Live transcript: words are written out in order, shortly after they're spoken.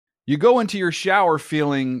You go into your shower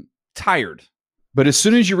feeling tired, but as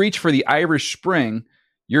soon as you reach for the Irish Spring,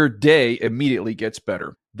 your day immediately gets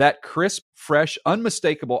better. That crisp, fresh,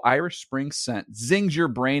 unmistakable Irish Spring scent zings your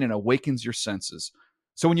brain and awakens your senses.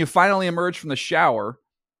 So when you finally emerge from the shower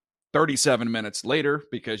 37 minutes later,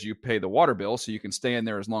 because you pay the water bill so you can stay in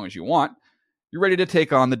there as long as you want, you're ready to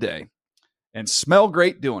take on the day and smell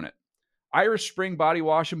great doing it. Irish Spring Body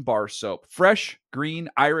Wash and Bar Soap. Fresh, green,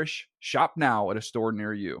 Irish. Shop now at a store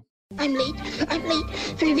near you. I'm late for a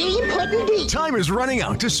very important date. Time is running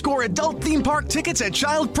out to score adult theme park tickets at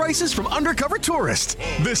child prices from Undercover Tourist.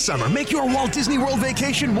 This summer, make your Walt Disney World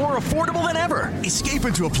vacation more affordable than ever. Escape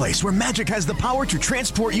into a place where magic has the power to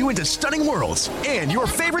transport you into stunning worlds and your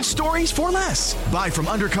favorite stories for less. Buy from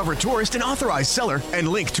Undercover Tourist, an authorized seller, and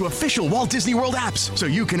link to official Walt Disney World apps so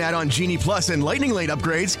you can add on Genie Plus and Lightning Lane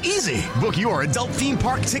upgrades easy. Book your adult theme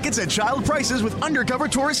park tickets at child prices with Undercover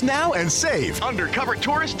Tourist now and save.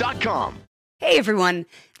 UndercoverTourist.com. Hey everyone,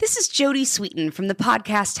 this is Jodie Sweetin from the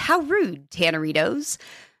podcast How Rude, Tanneritos.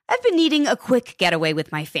 I've been needing a quick getaway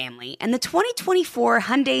with my family, and the 2024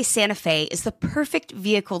 Hyundai Santa Fe is the perfect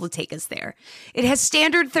vehicle to take us there. It has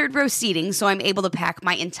standard third-row seating, so I'm able to pack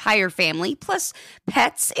my entire family, plus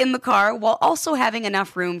pets, in the car, while also having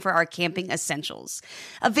enough room for our camping essentials.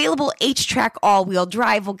 Available H-Track all-wheel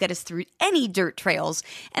drive will get us through any dirt trails,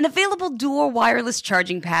 and available dual wireless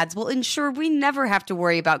charging pads will ensure we never have to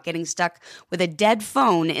worry about getting stuck with a dead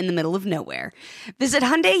phone in the middle of nowhere. Visit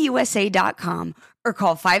HyundaiUSA.com or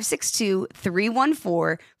call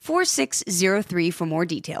 562-314-4603 for more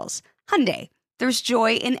details. Hyundai, there's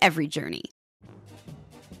joy in every journey.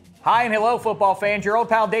 Hi and hello, football fans. Your old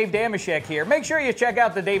pal Dave Damashek here. Make sure you check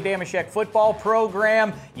out the Dave Damashek football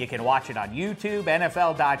program. You can watch it on YouTube,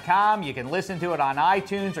 NFL.com. You can listen to it on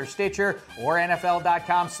iTunes or Stitcher or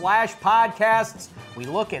NFL.com/podcasts. We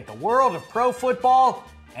look at the world of pro football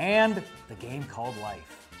and the game called life.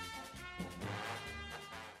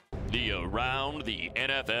 The Around the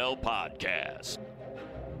NFL podcast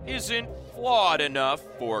isn't flawed enough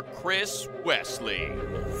for Chris Wesley.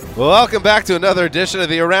 Welcome back to another edition of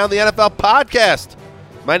the Around the NFL podcast.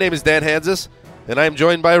 My name is Dan Hansis, and I am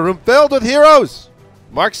joined by a room filled with heroes.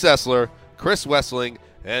 Mark Sessler, Chris Wessling,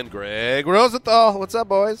 and Greg Rosenthal. What's up,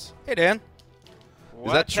 boys? Hey, Dan.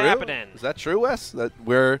 Is that true? Happening? Is that true, Wes? That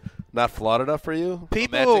we're not flawed enough for you?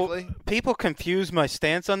 People confuse my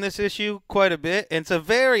stance on this issue quite a bit, and it's a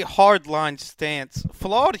very hard-line stance.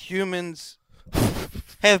 Flawed humans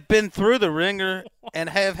have been through the ringer and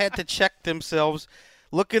have had to check themselves,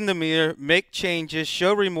 look in the mirror, make changes,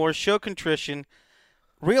 show remorse, show contrition,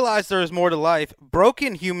 realize there is more to life.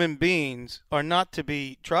 Broken human beings are not to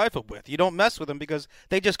be trifled with. You don't mess with them because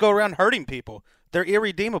they just go around hurting people. They're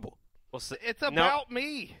irredeemable. Well, it's about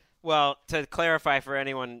me. Well, to clarify for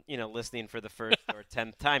anyone, listening for the first or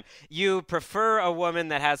 10th time, you prefer a woman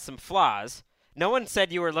that has some flaws. No one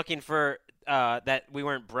said you were looking for that we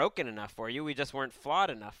weren't broken enough for you. We just weren't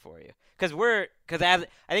flawed enough for you. Because I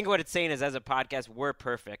think what it's saying is, as a podcast, we're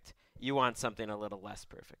perfect. You want something a little less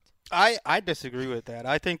perfect. I disagree with that.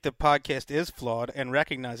 I think the podcast is flawed and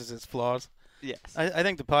recognizes its flaws. Yes. I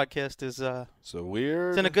think the podcast is so weird.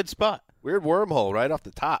 It's in a good spot. Weird wormhole right off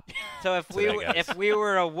the top. So if we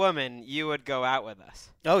were a woman, you would go out with us.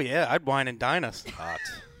 Oh yeah, I'd wine and dine us. Hot.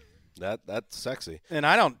 That's sexy. And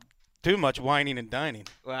I don't do much whining and dining.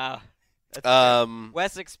 Wow.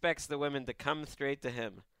 Wes expects the women to come straight to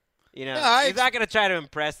him. He's not going to try to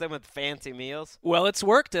impress them with fancy meals. Well, it's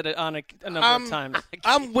worked on a number of times.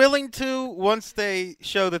 I'm willing to once they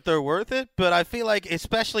show that they're worth it, but I feel like,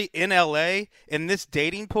 especially in L.A., in this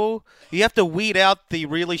dating pool, you have to weed out the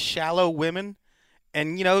really shallow women.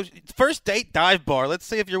 And, first date dive bar. Let's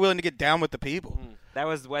see if you're willing to get down with the people. That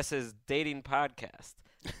was Wes's dating podcast,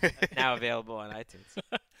 now available on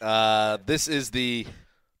iTunes. This is the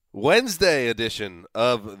Wednesday edition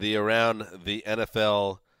of the Around the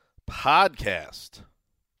NFL podcast,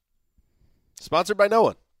 sponsored by no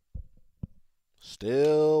one.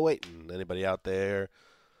 Still waiting. Anybody out there?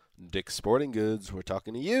 Dick's Sporting Goods, we're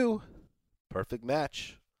talking to you. Perfect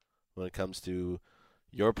match when it comes to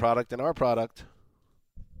your product and our product.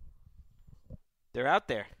 They're out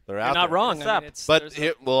there. You're not wrong. What's up? But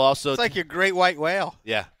we'll also it's like your great white whale.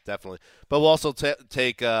 Yeah, definitely. But we'll also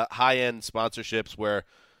take high-end sponsorships where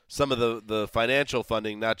some of the financial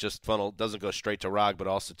funding, not just funnel, doesn't go straight to ROG, but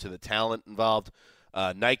also to the talent involved.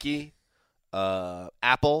 Nike,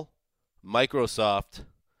 Apple, Microsoft,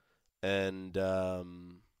 and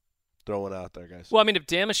throw one out there, guys. Well, if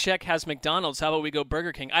Damashek has McDonald's, how about we go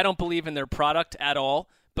Burger King? I don't believe in their product at all,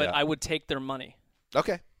 but I would take their money.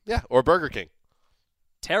 Okay, yeah, or Burger King.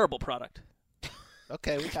 Terrible product.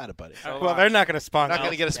 Okay, we got it, buddy. Well, they're not going to sponsor. Not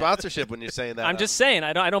going to get a sponsorship when you're saying that. I'm just saying.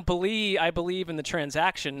 I believe in the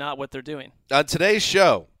transaction, not what they're doing. On today's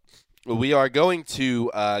show, we are going to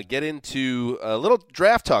get into a little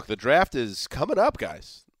draft talk. The draft is coming up,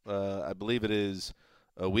 guys. I believe it is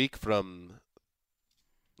a week from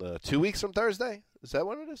 2 weeks from Thursday. Is that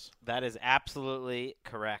what it is? That is absolutely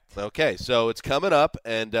correct. Okay, so it's coming up,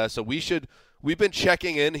 and so we've been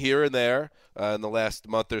checking in here and there in the last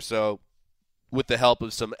month or so with the help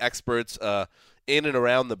of some experts in and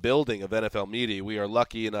around the building of NFL media. We are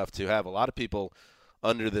lucky enough to have a lot of people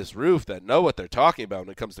under this roof that know what they're talking about when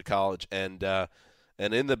it comes to college. And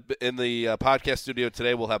in the podcast studio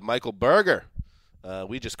today, we'll have Michael Berger.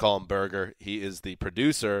 We just call him Berger. He is the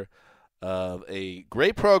producer of a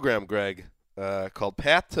great program, Greg, called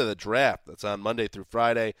Path to the Draft. That's on Monday through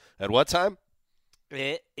Friday. At what time?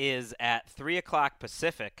 It is at 3 o'clock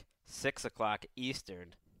Pacific, 6 o'clock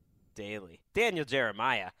Eastern, daily. Daniel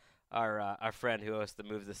Jeremiah, our friend who hosts the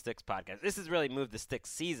Move the Sticks podcast. This is really Move the Sticks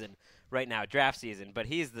season right now, draft season, but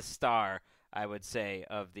he's the star, I would say,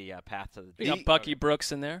 of the Path to the Draft. You got Bucky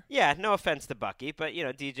Brooks in there? Yeah, no offense to Bucky, but,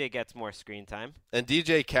 DJ gets more screen time. And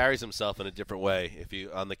DJ carries himself in a different way. If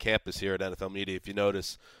you on the campus here at NFL Media, if you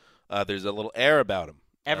notice, there's a little air about him.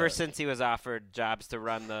 Ever since he was offered jobs to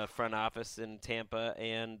run the front office in Tampa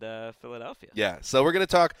and Philadelphia. Yeah, so we're going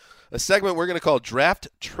to talk a segment we're going to call Draft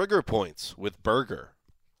Trigger Points with Berger.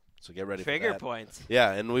 So get ready for that. Trigger points.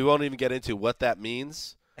 Yeah, and we won't even get into what that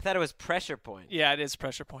means. I thought it was pressure points. Yeah, it is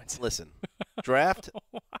pressure points. Listen, draft,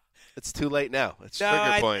 it's too late now. It's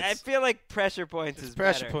trigger points. I feel like pressure points is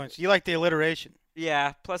pressure better. points. You like the alliteration.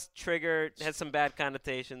 Yeah, plus trigger has some bad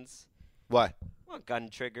connotations. Why? Well, gun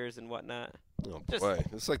triggers and whatnot. Oh, boy.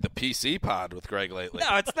 It's like the PC pod with Greg lately.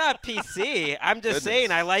 No, it's not PC. I'm just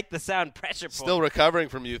saying I like the sound pressure points. Still recovering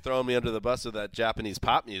from you throwing me under the bus with that Japanese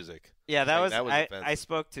pop music. Yeah, that was offensive. I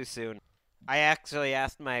spoke too soon. I actually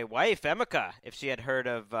asked my wife, Emeka, if she had heard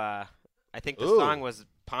of, I think the song was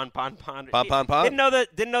Pon Pon Pon. Pon Pon Pon?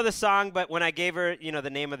 Didn't know the song, but when I gave her, the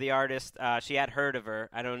name of the artist, she had heard of her.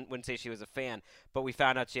 Wouldn't say she was a fan, but we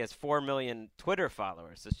found out she has 4 million Twitter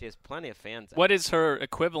followers, so she has plenty of fans. What is her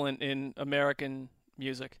equivalent in American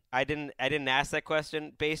music? I didn't ask that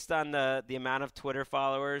question. Based on the amount of Twitter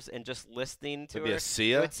followers and just listening to Maybe her, a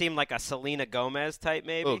Sia? it would seem like a Selena Gomez type,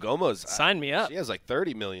 maybe. Oh, Gomez. Sign me up. She has like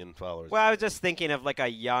 30 million followers. Well, I was just thinking of like a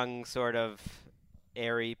young sort of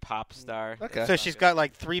airy pop star. Okay. So she's got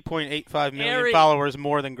like 3.85 million Airy. followers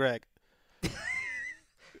more than Greg.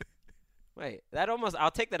 Wait, I'll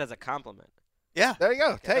take that as a compliment. Yeah. There you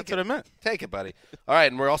go. Take That's it. what I meant. Take it, buddy. All right,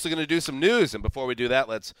 and we're also going to do some news. And before we do that,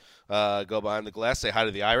 let's go behind the glass. Say hi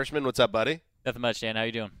to the Irishman. What's up, buddy? Nothing much, Dan. How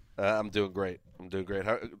you doing? I'm doing great.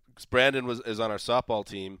 Brandon is on our softball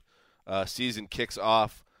team. Season kicks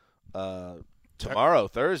off tomorrow,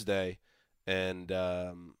 Thursday, and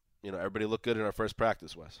everybody looked good in our first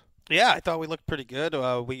practice, Wes. Yeah, I thought we looked pretty good.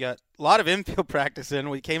 We got a lot of infield practice in.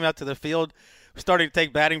 We came out to the field, started to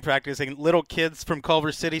take batting practice, and little kids from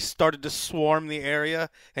Culver City started to swarm the area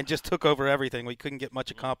and just took over everything. We couldn't get much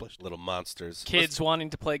accomplished. Little monsters. Kids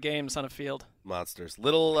wanting to play games on a field. Monsters.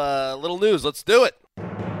 Little news. Let's do it.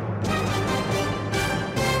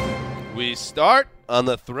 We start on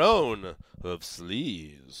the throne of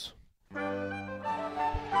sleaze.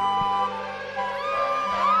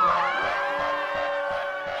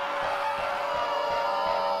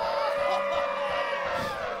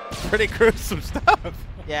 Pretty gruesome stuff.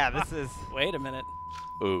 Yeah, this is. Wait a minute.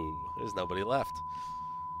 Ooh, there's nobody left.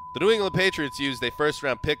 The New England Patriots used a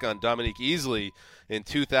first-round pick on Dominique Easley in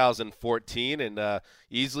 2014, and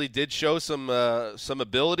Easley did show some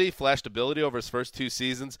ability, flashed ability over his first 2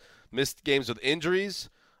 seasons. Missed games with injuries.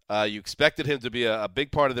 You expected him to be a big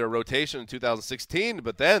part of their rotation in 2016,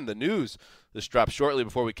 but then the news, this dropped shortly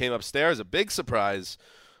before we came upstairs, a big surprise.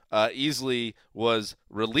 Easley was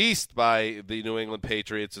released by the New England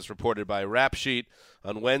Patriots, as reported by Rap Sheet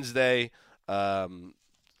on Wednesday.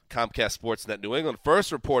 Comcast Sportsnet New England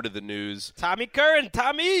first reported the news. Tommy Curran,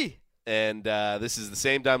 Tommy! And this is the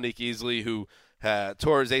same Dominique Easley who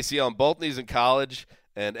tore his ACL on both knees in college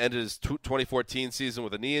and ended his 2014 season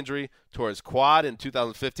with a knee injury, tore his quad in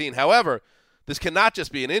 2015. However, this cannot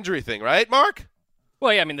just be an injury thing, right, Mark?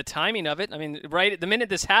 Well, yeah, I mean, the timing of it. I mean, right the minute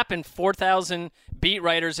this happened, 4,000 beat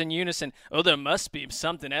writers in unison. Oh, there must be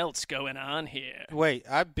something else going on here. Wait,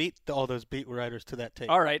 I beat all those beat writers to that tape.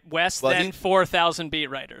 All right, Wes, then 4,000 beat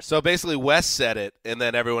writers. So basically, Wes said it, and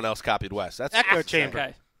then everyone else copied Wes. That's echo chamber.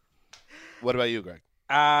 Okay. What about you, Greg?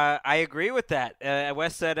 I agree with that.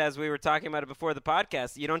 Wes said, as we were talking about it before the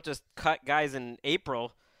podcast, you don't just cut guys in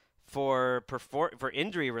April for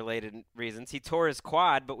injury-related reasons. He tore his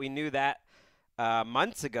quad, but we knew that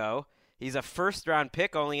months ago. He's a first-round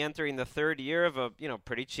pick, only entering the third year of a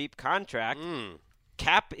pretty cheap contract.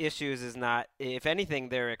 Cap issues is not. If anything,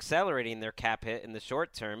 they're accelerating their cap hit in the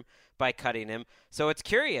short term by cutting him. So it's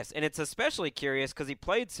curious, and it's especially curious because he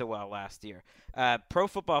played so well last year. Pro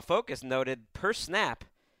Football Focus noted per snap,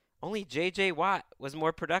 only J.J. Watt was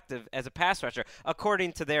more productive as a pass rusher,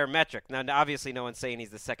 according to their metric. Now, obviously, no one's saying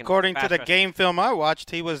he's the second. According to the rusher. game film I watched,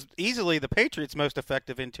 he was easily the Patriots' most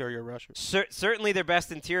effective interior rusher. Certainly their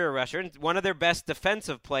best interior rusher, and one of their best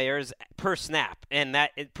defensive players per snap. And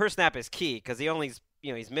that per snap is key because he only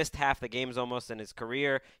he's missed half the games almost in his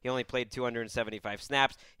career. He only played 275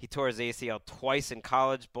 snaps. He tore his ACL twice in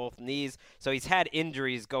college, both knees. So he's had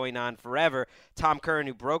injuries going on forever. Tom Curran,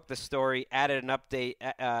 who broke the story, added an update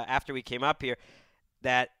after we came up here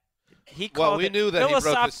that he called we knew that he broke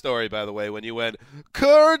the story, by the way, when you went,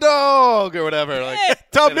 Cur dog, or whatever.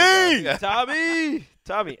 Tommy! Yeah. Tommy.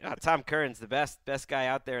 Oh, Tom Curran's the best guy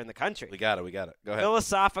out there in the country. We got it. Go ahead.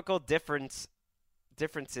 Philosophical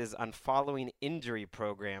differences on following injury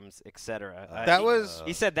programs, etc.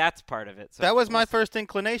 He said that's part of it. So that was my first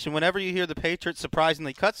inclination. Whenever you hear the Patriots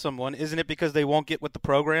surprisingly cut someone, isn't it because they won't get with the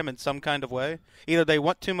program in some kind of way? Either they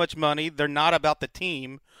want too much money, they're not about the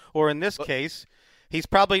team, or in this case, he's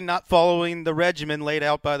probably not following the regimen laid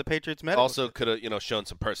out by the Patriots medical. Also could have shown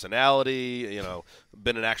some personality,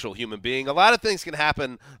 been an actual human being. A lot of things can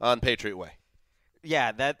happen on Patriot Way.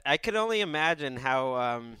 Yeah, that I could only imagine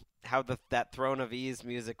how that Throne of Ease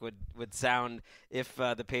music would sound if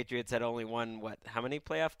the Patriots had only won how many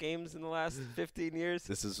playoff games in the last 15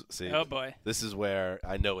 years? Oh boy, this is where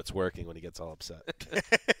I know it's working when he gets all upset.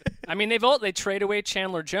 I mean, they trade away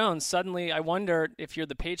Chandler Jones. Suddenly, I wonder if you're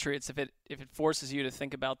the Patriots, if it forces you to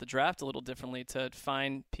think about the draft a little differently to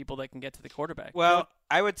find people that can get to the quarterback. Well,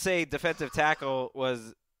 I would say defensive tackle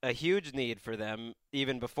was a huge need for them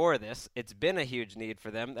even before this. It's been a huge need for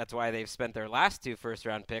them. That's why they've spent their last 2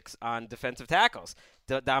 first-round picks on defensive tackles.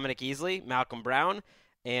 Dominic Easley, Malcolm Brown,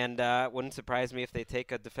 and wouldn't surprise me if they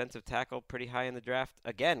take a defensive tackle pretty high in the draft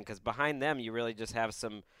again, because behind them you really just have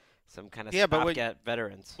some kind of stopgap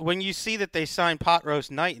veterans. When you see that they signed Pot Roast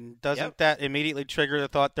Knighton, doesn't that immediately trigger the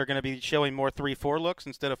thought they're going to be showing more 3-4 looks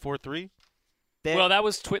instead of 4-3? Well, that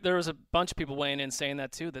was there was a bunch of people weighing in saying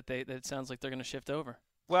that too, that it sounds like they're going to shift over.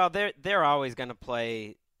 Well, they're always going to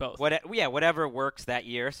play both. Whatever works that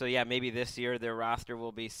year. So, maybe this year their roster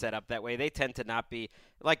will be set up that way. They tend to not be,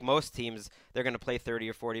 like most teams, they're going to play 30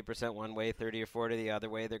 or 40% one way, 30 or 40 the other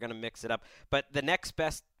way. They're going to mix it up. But the next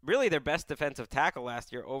best, really their best defensive tackle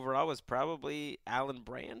last year overall was probably Alan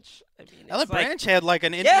Branch. I mean, Alan Branch had like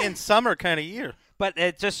an Indian summer kind of year. But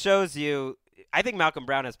it just shows you, I think Malcolm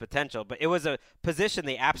Brown has potential, but it was a position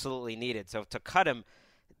they absolutely needed. So to cut him,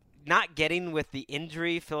 not getting with the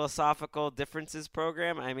injury philosophical differences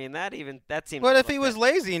program, I mean, that seems. What if he was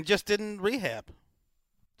lazy and just didn't rehab?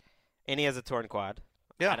 And he has a torn quad.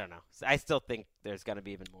 Yeah. I don't know. I still think there's going to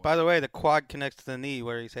be even more. By the way, the quad connects to the knee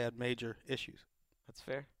where he's had major issues. That's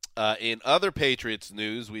fair. In other Patriots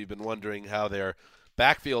news, we've been wondering how their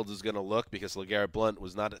backfield is going to look because LeGarrette Blount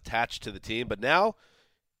was not attached to the team, but now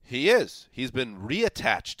he is. He's been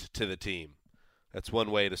reattached to the team. That's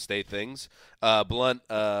one way to state things. Blount,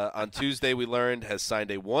 on Tuesday, we learned, has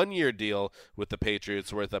signed a 1-year deal with the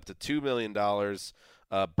Patriots worth up to $2 million.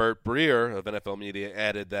 Burt Breer of NFL Media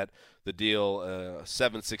added that the deal,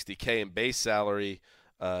 $760K in base salary,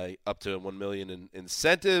 up to $1 million in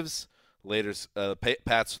incentives. Later,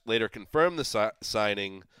 Pats later confirmed the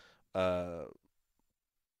signing. Blount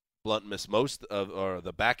missed most of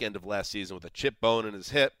the back end of last season with a chip bone in his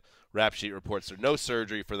hip. Rap Sheet reports there's no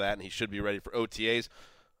surgery for that, and he should be ready for OTAs.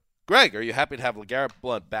 Greg, are you happy to have LeGarrette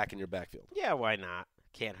Blount back in your backfield? Yeah, why not?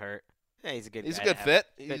 Can't hurt. Yeah, he's a good guy. He's a good fit.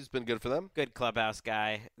 He's been good for them. Good clubhouse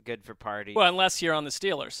guy. Good for parties. Well, unless you're on the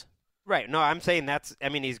Steelers. Right. No, I'm saying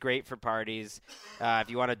he's great for parties. If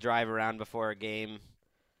you want to drive around before a game.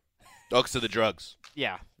 To the drugs.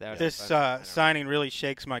 Yeah. This signing really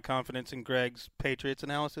shakes my confidence in Greg's Patriots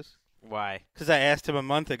analysis. Why? Because I asked him a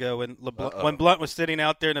month ago when Blount was sitting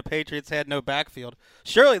out there and the Patriots had no backfield.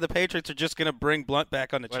 Surely the Patriots are just going to bring Blount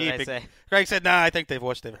back on the cheap. What did I say? Greg said, "Nah, I think they've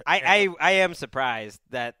watched it." I am surprised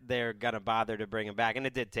that they're going to bother to bring him back, and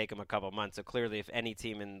it did take him a couple months. So clearly, if any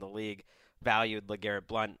team in the league valued LeGarrette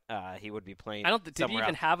Blount, he would be playing. Did he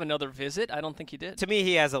even have another visit? I don't think he did. To me,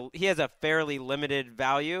 he has a fairly limited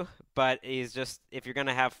value, but he's just, if you're going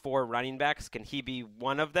to have 4 running backs, can he be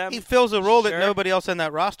one of them? He fills a role that nobody else in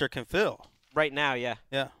that roster can fill. Right now, yeah.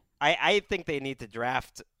 Yeah. I think they need to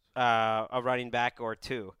draft a running back or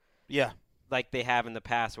 2. Yeah. Like they have in the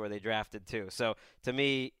past where they drafted 2. So to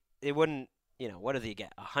me, it wouldn't. what does he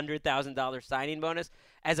get? $100,000 signing bonus?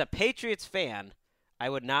 As a Patriots fan, I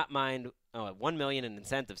would not mind $1 million in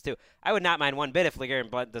incentives too. I would not mind one bit if LeGarrette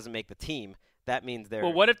Blount doesn't make the team. That means they're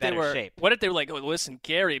what if better they were shape. What if they were like, oh, listen,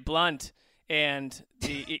 Gary Blount and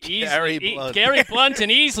Gary Blount. Gary Blount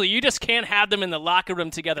and Easley, you just can't have them in the locker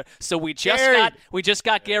room together. So we just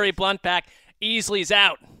got Gary Blount back. Easley's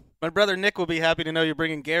out. My brother Nick will be happy to know you're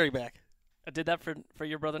bringing Gary back. I did that for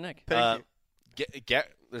your brother Nick. Thank you.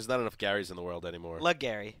 There's not enough Garys in the world anymore.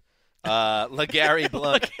 LeGarry. LeGarry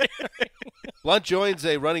Blount. Blount joins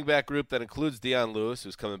a running back group that includes Dion Lewis,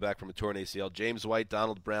 who's coming back from a torn ACL, James White,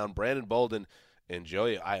 Donald Brown, Brandon Bolden, and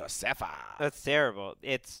Joey Iosefa. That's terrible.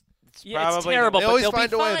 It's Yeah, it's probably terrible, They but always they'll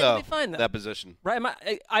find be a way, fine. though, They'll be fine, though. that position. Right.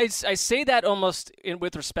 I say that almost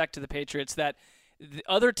with respect to the Patriots, that the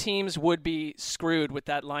other teams would be screwed with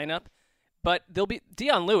that lineup. But they'll be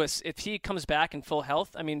Dion Lewis if he comes back in full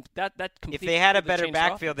health. I mean that completely. If they had a better changed their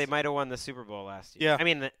backfield, they offense. might have won the Super Bowl last year. Yeah. I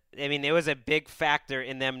mean, it was a big factor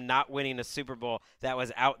in them not winning a Super Bowl that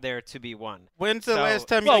was out there to be won. When's the So- last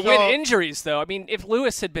time Well, you saw with injuries though, I mean, if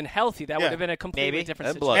Lewis had been healthy, that would have been a completely Maybe. different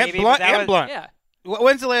And Blount. situation. Maybe, Blount, but that was- Blount. Yeah.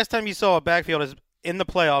 When's the last time you saw a backfield as in the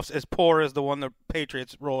playoffs as poor as the one the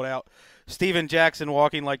Patriots rolled out? Steven Jackson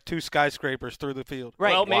walking like two skyscrapers through the field.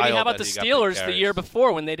 Right. Well, maybe Wild how about the that he got big Steelers the carries. year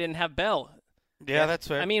before when they didn't have Bell? Yeah, that's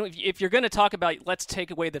fair. I mean, if you're going to talk about let's take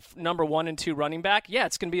away the number 1 and 2 running back, yeah,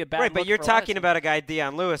 it's going to be a bad. Right, but look you're for a lot of talking teams. about a guy,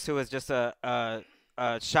 Dion Lewis, who was just a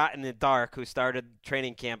shot in the dark, who started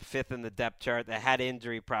training camp 5th in the depth chart, that had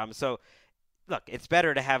injury problems. So, look, it's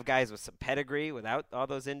better to have guys with some pedigree without all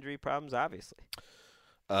those injury problems, obviously.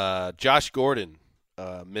 Josh Gordon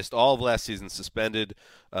missed all of last season, suspended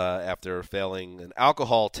after failing an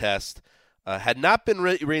alcohol test. Had not been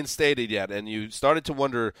reinstated yet, and you started to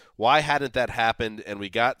wonder why hadn't that happened, and we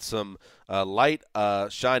got some light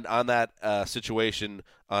shined on that situation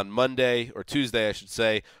on Monday, or Tuesday, I should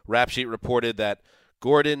say. Rap Sheet reported that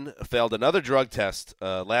Gordon failed another drug test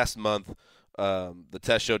last month. The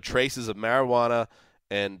test showed traces of marijuana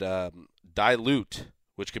and dilute,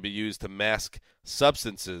 which could be used to mask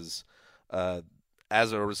substances.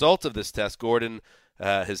 As a result of this test, Gordon,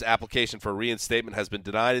 his application for reinstatement has been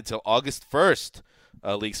denied until August 1st,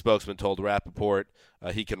 a league spokesman told Rappaport.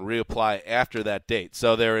 He can reapply after that date.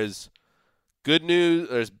 So there is good news.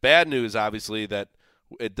 There's bad news, obviously, that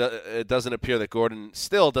it doesn't appear that Gordon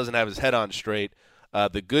still doesn't have his head on straight.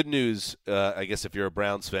 The good news, I guess if you're a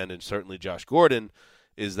Browns fan, and certainly Josh Gordon,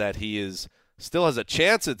 is that he still has a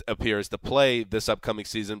chance, it appears, to play this upcoming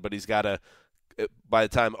season, but he's got to, by the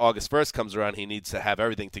time August 1st comes around, he needs to have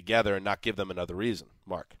everything together and not give them another reason.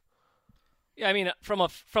 Mark. Yeah, I mean,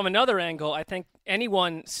 from another angle, I think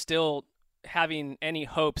anyone still having any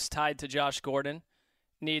hopes tied to Josh Gordon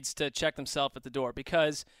needs to check themselves at the door,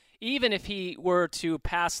 because even if he were to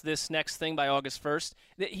pass this next thing by August 1st,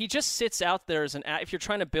 he just sits out there as if you're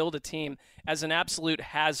trying to build a team, as an absolute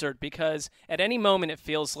hazard, because at any moment it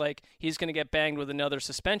feels like he's going to get banged with another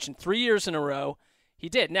suspension. 3 years in a row, he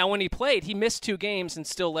did. Now, when he played, he missed 2 games and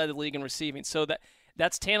still led the league in receiving. So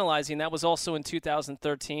that's tantalizing. That was also in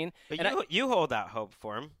 2013. But you hold out hope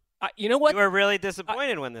for him. You know what? You were really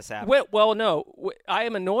disappointed when this happened. Well, no. I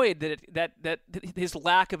am annoyed that his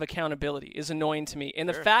lack of accountability is annoying to me, and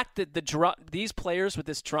the fact that these players with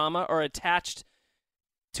this drama are attached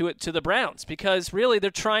to the Browns, because really they're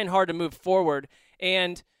trying hard to move forward,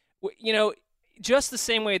 and just the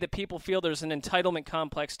same way that people feel there's an entitlement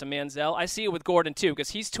complex to Manziel, I see it with Gordon too, because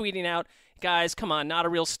he's tweeting out, guys, come on, not a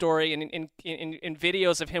real story, and in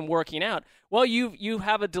videos of him working out. Well, you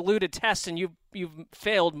have a diluted test, and you've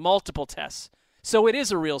failed multiple tests. So it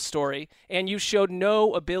is a real story, and you showed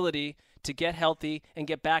no ability to get healthy and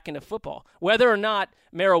get back into football. Whether or not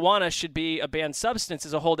marijuana should be a banned substance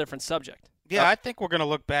is a whole different subject. Yeah, I think we're going to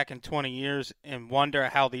look back in 20 years and wonder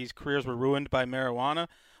how these careers were ruined by marijuana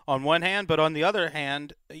on one hand, but on the other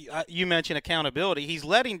hand, you mentioned accountability. He's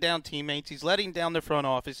letting down teammates. He's letting down the front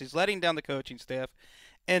office. He's letting down the coaching staff.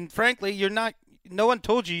 And frankly, no one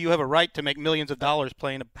told you have a right to make millions of dollars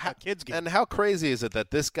playing a kids game. And how crazy is it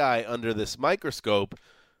that this guy, under this microscope,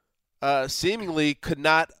 seemingly could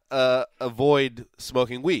not avoid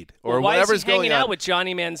smoking weed or why whatever's is he hanging going on out with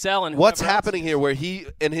Johnny Manziel and what's whoever else? happening here, where he,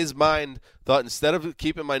 in his mind, thought, instead of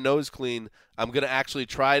keeping my nose clean, I'm going to actually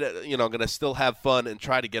try to, I'm going to still have fun and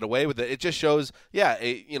try to get away with it. It just shows,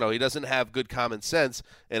 he doesn't have good common sense,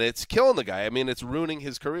 and it's killing the guy. I mean, it's ruining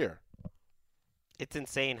his career. It's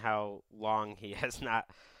insane how long he has not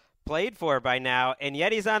played for by now, and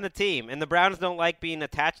yet he's on the team. And the Browns don't like being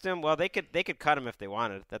attached to him. Well, they could cut him if they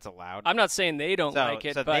wanted. That's allowed. I'm not saying they don't like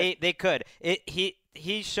it, so but they could.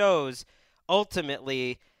 He shows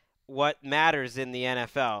ultimately what matters in the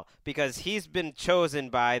NFL because he's been chosen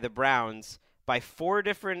by the Browns by 4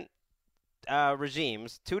 different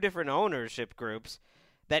regimes, 2 different ownership groups,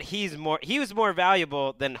 that he was more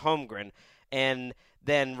valuable than Holmgren and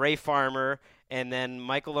then Ray Farmer and then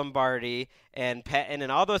Michael Lombardi and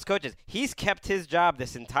all those coaches. He's kept his job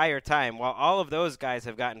this entire time while all of those guys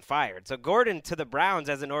have gotten fired. So Gordon to the Browns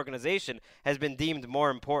as an organization has been deemed more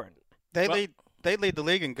important. They lead the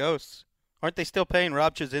league in ghosts. Aren't they still paying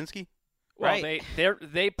Rob Chudzinski? Well, Right.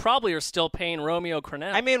 they probably are still paying Romeo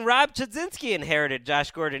Crennel. I mean, Rob Chudzinski inherited Josh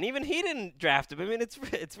Gordon. Even he didn't draft him. I mean,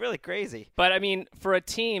 it's really crazy. But I mean, for a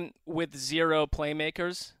team with 0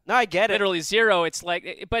 playmakers, No, I get it. literally 0, it's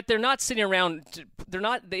like, but they're not sitting around. They're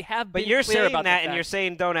not. They have. But been you're clear saying about that, the and you're fact-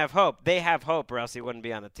 saying don't have hope. They have hope, or else he wouldn't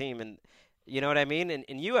be on the team. And you know what I mean?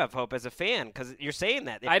 And you have hope as a fan because you're saying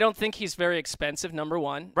that. I don't think he's very expensive, number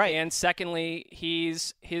one. Right. And secondly,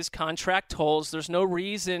 his contract tolls. There's no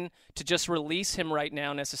reason to just release him right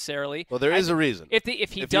now necessarily. Well, there is a reason. If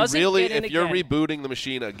he doesn't get in you're again, rebooting the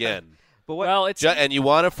machine again, But what? well, it's and you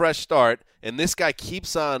want a fresh start, and this guy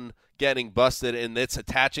keeps on getting busted, and it's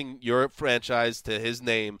attaching your franchise to his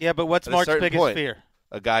name. Yeah, but what's At a Mark's certain biggest point, fear?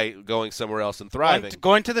 A guy going somewhere else and thriving.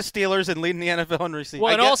 Going to the Steelers and leading the NFL in receiving.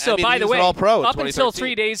 Well, and also, by the way, All Pro in up until 2013.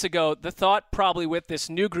 3 days ago, the thought probably with this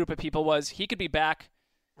new group of people was he could be back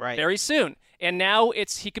right. very soon. And now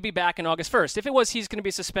he could be back in August 1st. If it was he's going to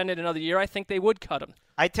be suspended another year, I think they would cut him.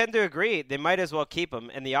 I tend to agree. They might as well keep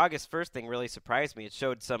him. And the August 1st thing really surprised me. It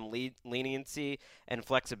showed some leniency and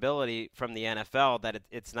flexibility from the NFL that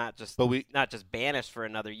it's not just not just banished for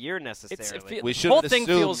another year necessarily. We the shouldn't whole thing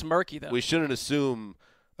assume- feels murky, though. We shouldn't assume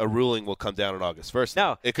a ruling will come down on August 1st.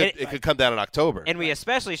 No. It could come down in October. And we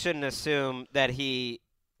especially shouldn't assume that he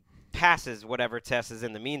passes whatever test is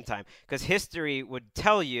in the meantime, because history would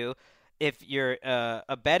tell you if you're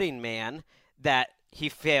a betting man that he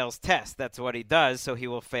fails tests. That's what he does, so he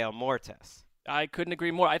will fail more tests. I couldn't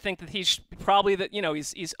agree more. I think that he's probably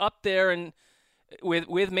he's up there and with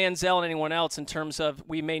Manziel and anyone else in terms of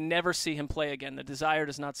we may never see him play again. The desire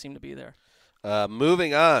does not seem to be there.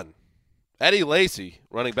 Moving on, Eddie Lacy,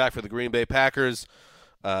 running back for the Green Bay Packers,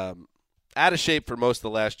 out of shape for most of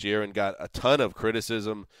the last year and got a ton of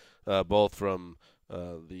criticism, both from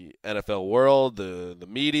the NFL world, the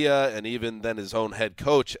media, and even then his own head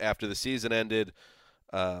coach after the season ended,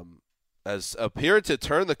 has appeared to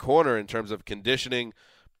turn the corner in terms of conditioning.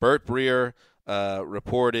 Burt Breer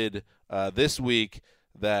reported this week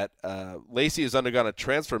that Lacy has undergone a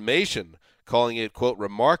transformation, calling it, quote,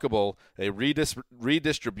 remarkable, a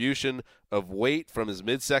redistribution of weight from his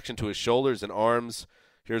midsection to his shoulders and arms.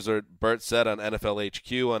 Here's what Burt said on NFL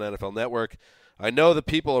HQ on NFL Network. I know the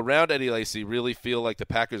people around Eddie Lacy really feel like the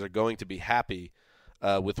Packers are going to be happy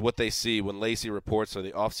with what they see when Lacy reports for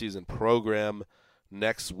the offseason program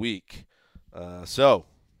next week. So,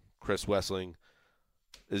 Chris Wessling,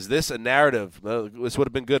 is this a narrative? This would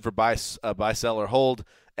have been good for buy, sell, or hold.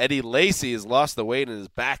 Eddie Lacy has lost the weight and is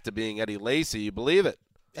back to being Eddie Lacy. You believe it?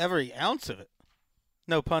 Every ounce of it.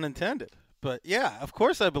 No pun intended. But, yeah, of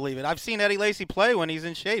course I believe it. I've seen Eddie Lacy play when he's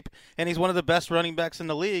in shape, and he's one of the best running backs in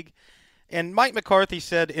the league. And Mike McCarthy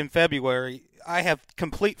said in February, I have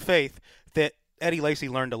complete faith that Eddie Lacy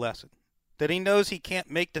learned a lesson, that he knows he can't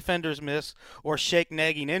make defenders miss or shake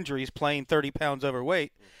nagging injuries playing 30 pounds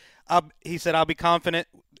overweight. He said, I'll be confident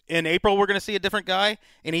in April we're going to see a different guy,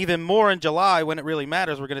 and even more in July when it really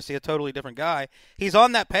matters, we're going to see a totally different guy. He's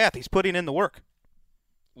on that path. He's putting in the work.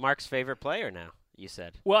 Mark's favorite player now, you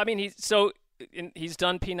said. Well, I mean, he's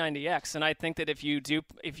done P90X, and I think that if you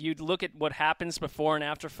look at what happens before and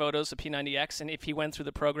after photos of P90X, and if he went through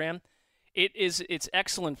the program, it's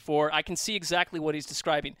excellent for. I can see exactly what he's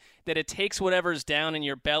describing. That it takes whatever's down in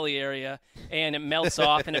your belly area and it melts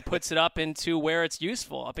off and it puts it up into where it's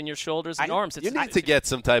useful, up in your shoulders and arms. You need to get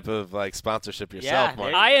some type of sponsorship yourself,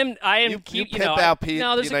 Mark. I am. You pimp out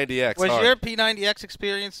P90X. Was hard. your P90X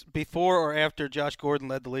experience before or after Josh Gordon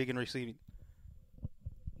led the league in receiving?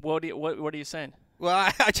 What are you saying?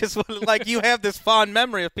 Well, I just like you have this fond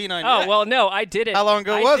memory of P90X. Oh, well, no, I did it. How long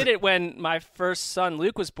ago was it? I did it when my first son,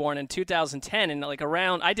 Luke, was born in 2010, and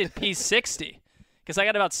I did P60 because I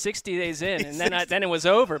got about 60 days in, and then it was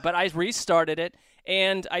over. But I restarted it,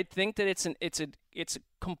 and I think that it's a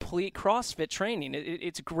complete CrossFit training.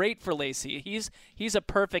 It's great for Lacy. He's a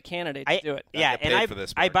perfect candidate to do it. Yeah, and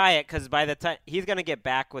I buy it because by the time he's going to get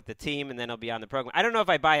back with the team and then he'll be on the program. I don't know if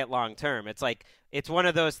I buy it long term. It's one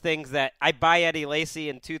of those things that I buy Eddie Lacy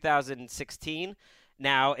in 2016.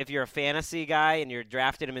 Now, if you're a fantasy guy and you're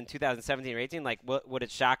drafted him in 2017 or 18, would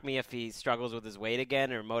it shock me if he struggles with his weight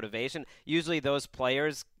again or motivation? Usually those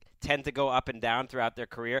players tend to go up and down throughout their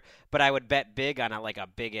career. But I would bet big on a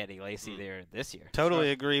Big Eddie Lacy there this year.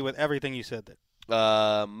 Totally agree with everything you said there.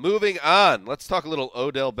 Moving on, let's talk a little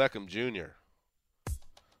Odell Beckham Jr.,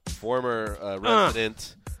 former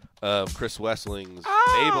resident of Chris Wessling's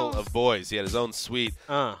stable of boys. He had his own suite.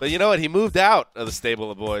 But you know what? He moved out of the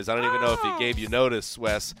stable of boys. I don't even know if he gave you notice,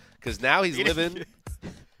 Wes, because now he's living.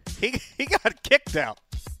 He got kicked out.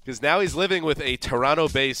 Because now he's living with a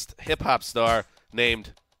Toronto-based hip-hop star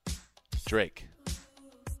named Drake.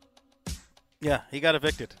 Yeah, he got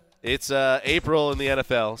evicted. It's April in the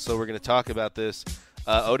NFL, so we're going to talk about this.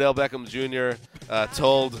 Odell Beckham Jr.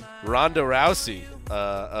 Told Ronda Rousey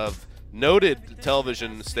of noted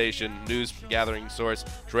television station news gathering source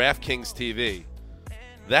DraftKings TV.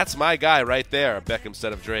 That's my guy right there, Beckham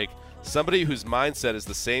said of Drake. Somebody whose mindset is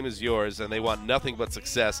the same as yours and they want nothing but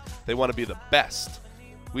success. They want to be the best.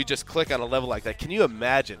 We just click on a level like that. Can you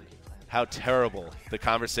imagine how terrible the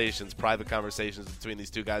private conversations between these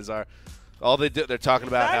two guys are? All they're talking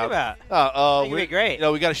about We're great.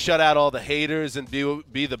 We got to shut out all the haters and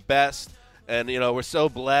be the best. And we're so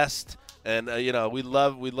blessed. And we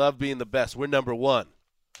love being the best. We're number one.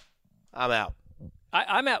 I'm out.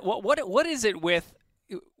 I'm at what is it with?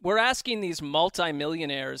 We're asking these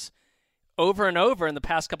multimillionaires over and over in the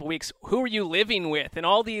past couple weeks, who are you living with? And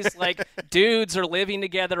all these dudes are living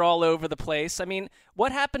together all over the place. I mean,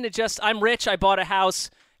 what happened to just I'm rich, I bought a house,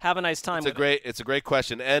 have a nice time? It's a great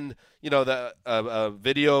question. And the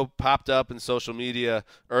video popped up in social media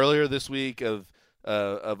earlier this week of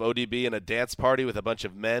ODB in a dance party with a bunch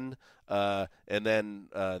of men. And then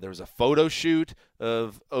there was a photo shoot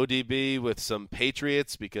of ODB with some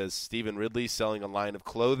Patriots because Stephen Ridley's selling a line of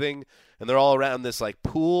clothing. And they're all around this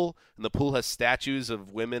pool, and the pool has statues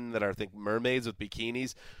of women that are, I think, mermaids with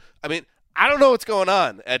bikinis. I mean, I don't know what's going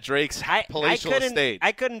on at Drake's palatial estate.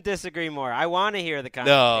 I couldn't disagree more. I want to hear the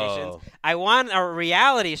conversations. No. I want a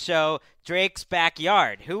reality show, Drake's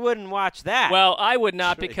Backyard. Who wouldn't watch that? Well, I would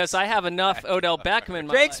not because I have enough Odell Beckham in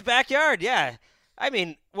my Drake's life. Backyard, yeah. I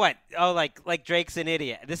mean, what? Oh, like Drake's an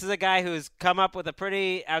idiot. This is a guy who's come up with a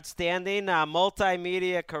pretty outstanding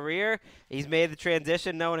multimedia career. He's made the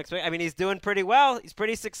transition no one expected. I mean, he's doing pretty well. He's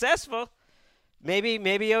pretty successful. Maybe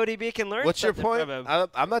ODB can learn. What's your something point? from him.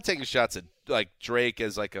 I'm not taking shots at Drake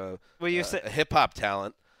as a hip hop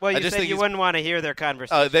talent. Well, you said you wouldn't want to hear their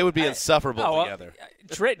conversation. They would be insufferable together.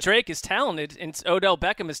 Drake is talented, and Odell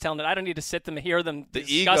Beckham is talented. I don't need to sit them and hear them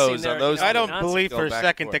discussing egos their, on those. I don't nonsense. believe for a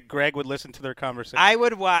second that Greg would listen to their conversation. I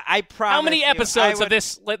would watch. I promise. How many episodes of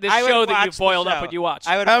this show that you boiled up would you watch?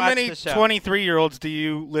 I would How watch many the show. 23-year-olds do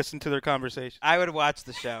you listen to their conversation? I would watch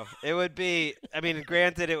the show. It would be. I mean,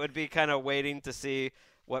 granted, it would be kind of waiting to see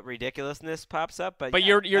what ridiculousness pops up, but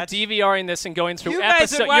yeah, you're DVRing this and going through you guys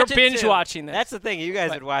episodes. would watch You're binge it too. watching this. That's the thing. You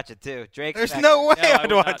guys would watch it too. Drake. There's no way I I'd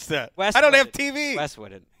would watch not. that. Wes I don't have wouldn't. TV. Wes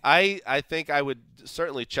wouldn't. I think I would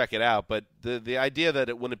certainly check it out, but the idea that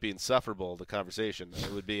it wouldn't be insufferable, the conversation,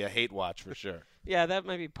 it would be a hate watch for sure. Yeah, that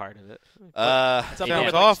might be part of it.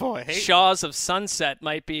 Sounds awful. I hate Shaws of Sunset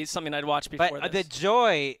might be something I'd watch before But this. the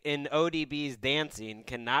joy in ODB's dancing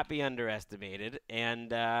cannot be underestimated, and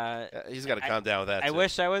he's got to calm down with that. I too.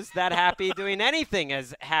 wish I was that happy doing anything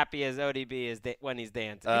as happy as ODB is when he's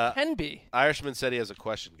dancing. It can be. Irishman said he has a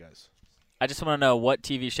question, guys. I just want to know, what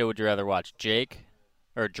TV show would you rather watch? Drake,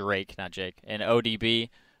 not Jake, and ODB,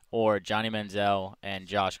 or Johnny Manziel and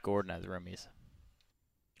Josh Gordon as roomies?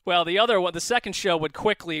 Well, the second show would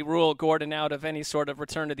quickly rule Gordon out of any sort of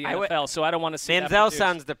return to the NFL, so I don't want to see that Manziel produced.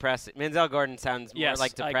 sounds depressing. Manziel Gordon sounds more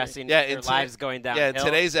like I agree. depressing. Yeah, their lives going down. Yeah, in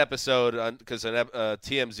today's episode, because a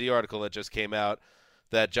TMZ article that just came out,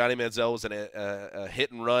 that Johnny Manziel was in a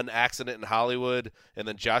hit-and-run accident in Hollywood, and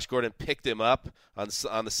then Josh Gordon picked him up on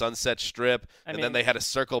the Sunset Strip, and then they had to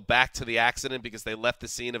circle back to the accident because they left the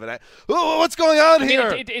scene of an Oh, what's going on here?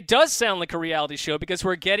 It does sound like a reality show because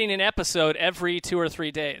we're getting an episode every 2 or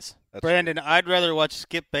 3 days. Brandon, I'd rather watch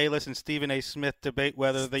Skip Bayless and Stephen A. Smith debate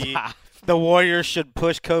whether the Warriors should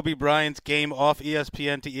push Kobe Bryant's game off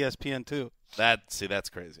ESPN to ESPN2. That's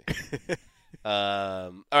crazy.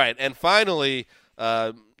 All right, and finally,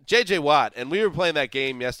 J.J. Watt, and we were playing that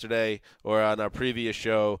game yesterday or on our previous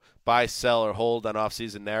show, buy, sell, or hold on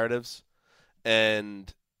off-season narratives,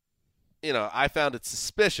 and I found it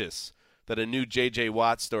suspicious that a new J.J.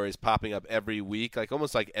 Watt story is popping up every week,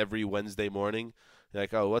 almost like every Wednesday morning.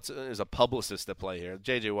 There's a publicist at play here.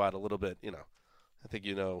 J.J. Watt, a little bit, I think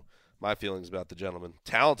my feelings about the gentleman.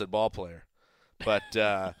 Talented ball player.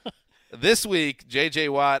 But this week, J.J.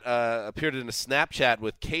 Watt appeared in a Snapchat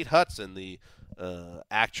with Kate Hudson, the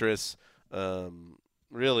actress.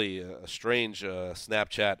 Really a strange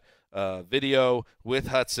Snapchat video with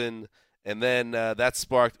Hudson. And then that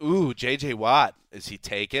sparked, J.J. Watt, is he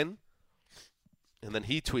taken? And then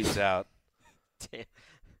he tweets out.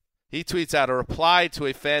 He tweets out a reply to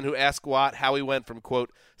a fan who asked Watt how he went from,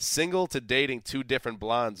 quote, single to dating 2 different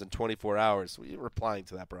blondes in 24 hours. What are you replying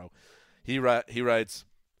to that, bro? He writes,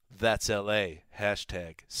 that's L.A.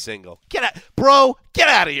 #single. Get out, bro. Get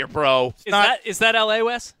out of here, bro. Is that L.A.,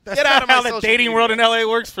 Wes? Get out of my how social the dating media. world in L.A.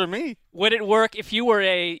 works for me. Would it work if you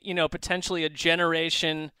were potentially a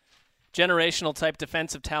generational type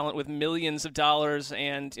defensive talent with millions of dollars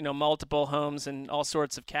and multiple homes and all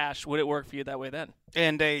sorts of cash? Would it work for you that way then?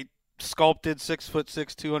 And a sculpted 6'6",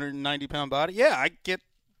 290-pound body. Yeah, I get.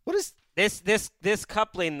 What is this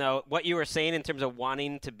coupling though? What you were saying in terms of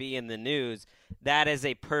wanting to be in the news, that is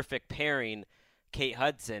a perfect pairing. Kate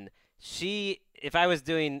Hudson. When I was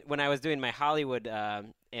doing my Hollywood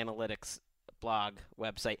analytics blog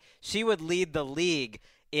website, she would lead the league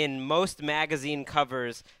in most magazine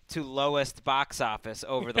covers to lowest box office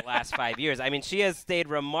over the last 5 years. I mean, she has stayed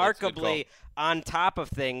remarkably on top of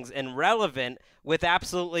things and relevant with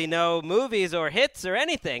absolutely no movies or hits or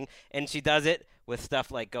anything, and she does it with stuff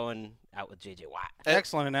like going out with J.J. Watt.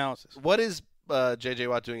 Excellent analysis. What is J.J.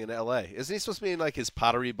 Watt doing in L.A.? Isn't he supposed to be in like his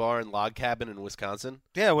Pottery Bar and log cabin in Wisconsin?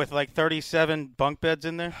 Yeah, with like 37 bunk beds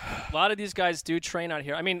in there. A lot of these guys do train out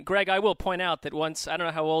here. I mean, Greg, I will point out that once, I don't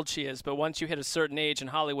know how old she is, but once you hit a certain age in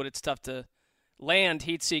Hollywood, it's tough to land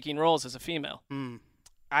heat-seeking roles as a female.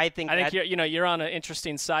 I think you're on an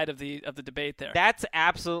interesting side of the debate there. That's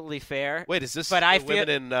absolutely fair. Wait, is this but the Women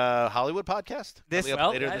in Hollywood podcast?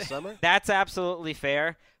 Later this summer? That's absolutely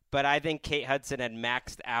fair, but I think Kate Hudson had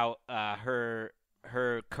maxed out her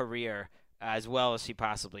career as well as she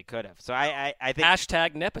possibly could have. So I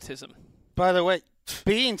think #nepotism. By the way,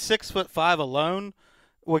 being 6'5" alone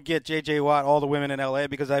would get J.J. Watt all the women in L.A.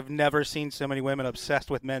 because I've never seen so many women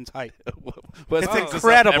obsessed with men's height. It's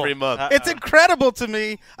incredible. Every month. It's incredible to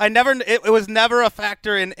me. It was never a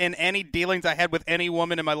factor in any dealings I had with any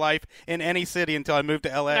woman in my life in any city until I moved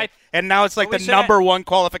to L.A. And now it's like the number one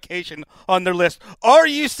qualification on their list. Are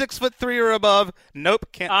you 6'3" or above? Nope,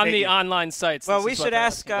 can't. On the online sites. Well, we should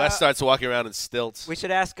ask. Wes starts walking around in stilts. We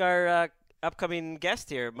should ask our upcoming guest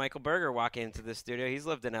here, Michael Berger, walking into the studio. He's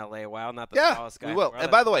lived in L.A. a while, not the tallest guy. We will. in the world.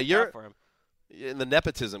 And by the way, you're for him. in the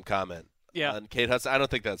nepotism comment on Kate Hudson. I don't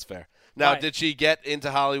think that's fair. Now, Why? Did she get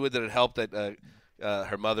into Hollywood? Did it help that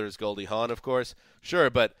her mother is Goldie Hawn, of course? Sure,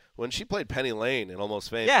 but when she played Penny Lane in Almost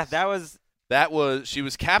Famous, she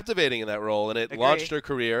was captivating in that role, and it launched her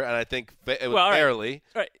career, and I think it was fairly.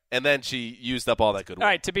 Right. And then she used up all that good work. All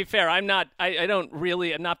right, to be fair, I've not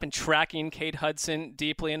been tracking Kate Hudson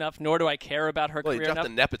deeply enough, nor do I care about her Well, career you dropped enough.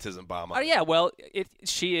 the nepotism bomb on her. Yeah, well,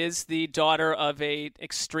 she is the daughter of a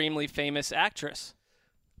extremely famous actress.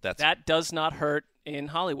 That does not hurt in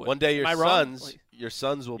Hollywood. One day your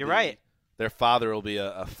sons will be. You're right. Their father will be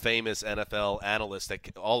a famous NFL analyst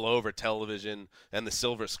all over television and the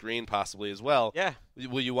silver screen possibly as well. Yeah.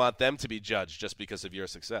 Will you want them to be judged just because of your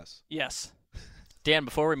success? Yes. Dan,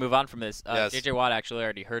 before we move on from this, Yes. J.J. Watt actually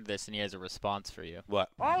already heard this, and he has a response for you. What?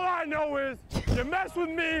 All I know is you mess with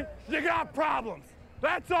me, you got problems.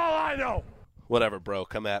 That's all I know. Whatever, bro.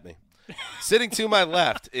 Come at me. Sitting to my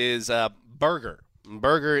left is Berger.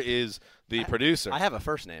 Berger is the producer. I have a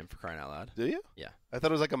first name, for crying out loud. Do you? Yeah. I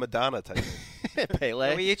thought it was like a Madonna type name.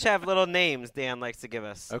 Pele. We each have little names Dan likes to give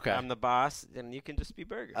us. Okay. I'm the boss, and you can just be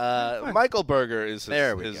Berger. Michael Berger is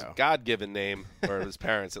his go. God-given name, or his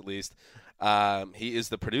parents at least. He is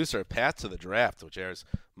the producer of Path to the Draft, which airs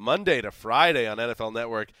Monday to Friday on NFL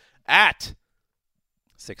Network at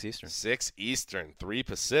 6 Eastern. 6 Eastern, 3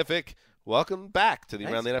 Pacific. Welcome back to the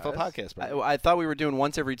Around the NFL podcast, bro. I thought we were doing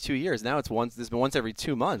once every 2 years. Now it's once. There's been once every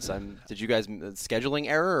 2 months. Did you guys scheduling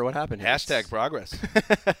error or what happened here? Hashtag progress.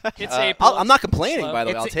 It's April. I'm not complaining, by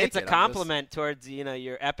the way. I'll take it. It's a compliment towards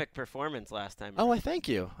your epic performance last time. Oh, I thank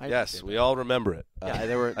you. Yes, we all remember it. Yeah,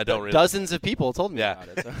 there were I don't really. dozens of people told me about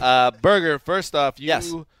it. So. Berger, first off,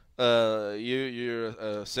 Yes. you're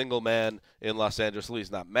a single man in Los Angeles.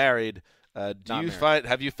 He's not married.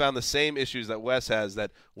 Have you found the same issues that Wes has,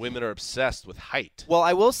 that women are obsessed with height? Well,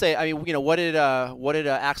 I will say, what did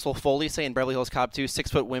Axel Foley say in Beverly Hills Cop 2?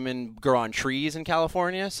 6-foot women grow on trees in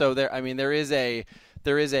California. So there is a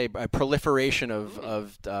proliferation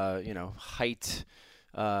of height.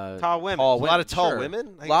 Tall women. A lot of tall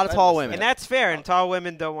women. A lot of tall women, and that's fair. And tall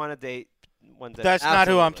women don't want to date. That's not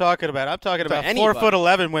who I'm talking about. I'm talking about anybody.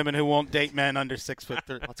 4'11" women who won't date men under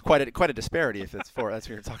 6'3". That's quite a disparity if it's four. That's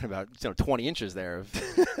what you're talking about. 20 inches there.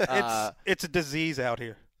 It's a disease out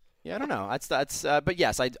here. Yeah, I don't know. That's. But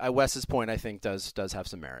yes, Wes's point I think does have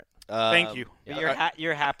some merit. Thank you.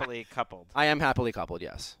 You're happily coupled. I am happily coupled.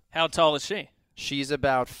 Yes. How tall is she? She's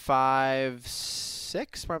about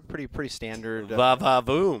 5'6", pretty standard.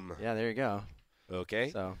 Va-va-voom. Yeah, there you go.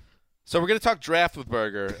 Okay. So we're going to talk draft with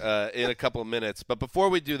Berger in a couple of minutes. But before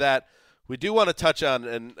we do that, we do want to touch on,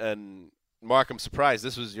 and Mark, I'm surprised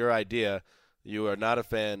this was your idea. You are not a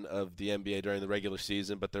fan of the NBA during the regular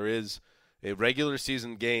season, but there is a regular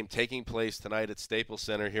season game taking place tonight at Staples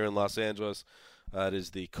Center here in Los Angeles. It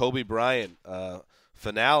is the Kobe Bryant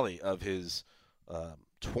finale of his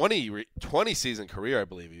 20 season career, I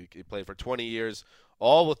believe. He played for 20 years,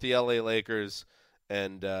 all with the LA Lakers.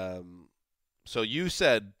 And so you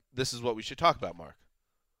said this is what we should talk about, Mark.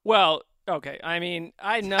 Well, okay. I mean,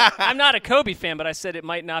 I'm not a Kobe fan, but I said it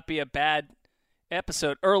might not be a bad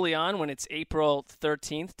episode early on when it's April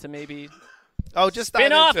 13th to maybe just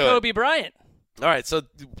spin off Kobe Bryant. All right, so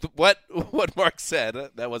what Mark said,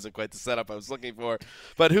 that wasn't quite the setup I was looking for,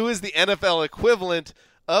 but who is the NFL equivalent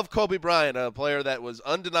of Kobe Bryant, a player that was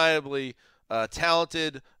undeniably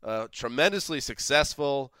talented, tremendously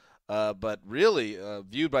successful, but really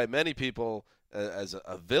viewed by many people as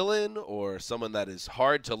a villain or someone that is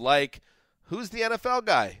hard to like? Who's the NFL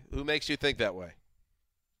guy? Who makes you think that way?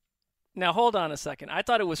 Now, hold on a second. I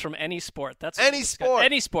thought it was from any sport. That's any sport.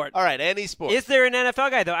 Any sport. All right, any sport. Is there an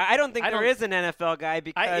NFL guy, though? I don't think there is an NFL guy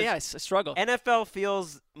because I struggle. NFL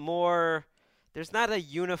feels more – there's not a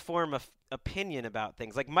uniform opinion about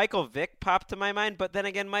things. Like Michael Vick popped to my mind, but then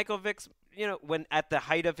again, Michael Vick's, when at the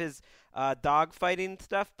height of his dog fighting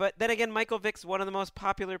stuff. But then again, Michael Vick's one of the most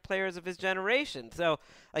popular players of his generation. So,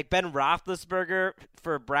 like Ben Roethlisberger,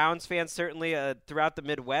 for Browns fans, certainly throughout the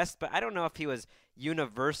Midwest, but I don't know if he was –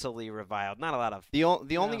 universally reviled. Not a lot of the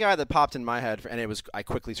only guy that popped in my head, and I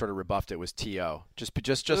quickly sort of rebuffed it, was T.O. Just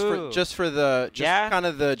for the kind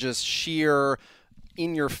of the just sheer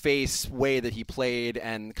in your face way that he played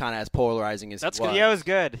and kind of as polarizing as he was. T.O.'s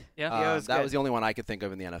good. Yeah, that was the only one I could think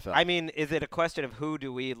of in the NFL. I mean, is it a question of who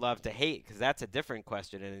do we love to hate? Because that's a different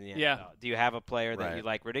question in the NFL. Yeah. Do you have a player that you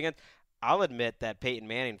like rooting against? I'll admit that Peyton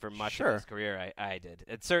Manning, for much of his career, I did.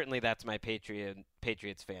 And certainly that's my Patriots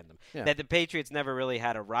fandom. Yeah. That the Patriots never really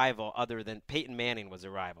had a rival other than Peyton Manning was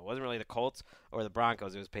a rival. It wasn't really the Colts or the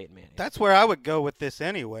Broncos. It was Peyton Manning. That's where I would go with this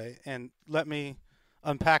anyway, and let me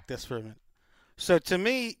unpack this for a minute. So to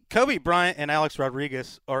me, Kobe Bryant and Alex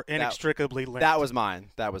Rodriguez are inextricably linked. That was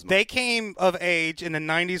mine. They came of age in the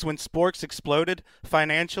 90s when sports exploded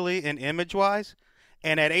financially and image-wise,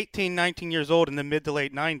 and at 18, 19 years old in the mid to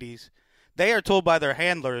late 90s, they are told by their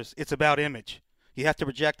handlers it's about image. You have to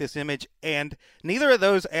project this image, and neither of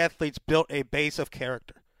those athletes built a base of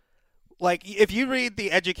character. Like, if you read The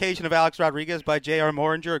Education of Alex Rodriguez by J.R.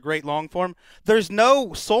 Moringer, a great long form, there's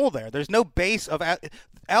no soul there. There's no base of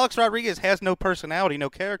Alex Rodriguez has no personality, no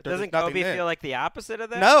character. Doesn't Kobe feel like the opposite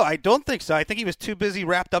of that? No, I don't think so. I think he was too busy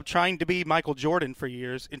wrapped up trying to be Michael Jordan for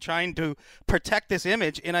years and trying to protect this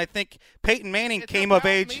image, and I think Peyton Manning came of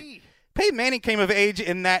age. Peyton Manning came of age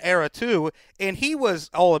in that era, too, and he was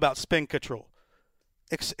all about spin control.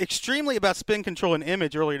 Extremely about spin control and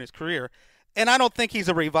image early in his career. And I don't think he's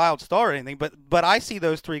a reviled star or anything, but I see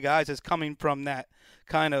those three guys as coming from that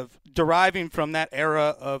kind of deriving from that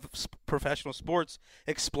era of professional sports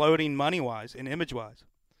exploding money-wise and image-wise.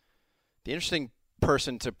 The interesting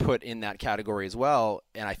person to put in that category as well,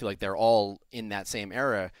 and I feel like they're all in that same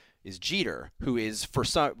era, is Jeter, who is for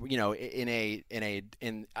some, in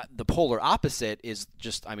the polar opposite is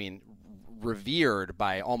just, revered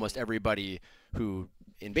by almost everybody who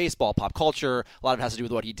in baseball, pop culture. A lot of it has to do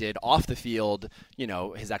with what he did off the field,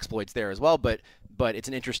 his exploits there as well. But it's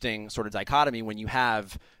an interesting sort of dichotomy when you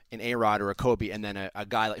have an A-Rod or a Kobe and then a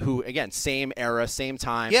guy like who, again, same era, same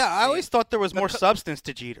time. Yeah, I always thought there was more substance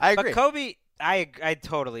to Jeter. I agree. But Kobe, I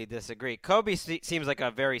totally disagree. Kobe seems like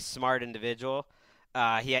a very smart individual.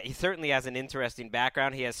 He certainly has an interesting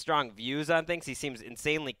background. He has strong views on things. He seems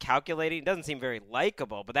insanely calculating. He doesn't seem very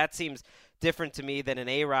likable, but that seems different to me than an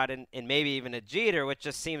A-Rod and maybe even a Jeter, which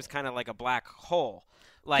just seems kind of like a black hole.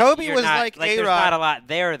 Like Kobe was like A-Rod. There's not a lot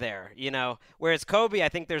there, Whereas Kobe, I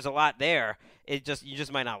think there's a lot there. You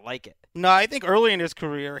just might not like it. No, I think early in his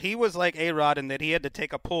career, he was like A-Rod in that he had to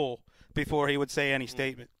take a pull before he would say any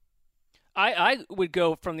statement. I would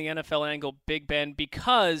go from the NFL angle, Big Ben,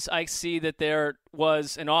 because I see that there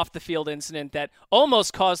was an off-the-field incident that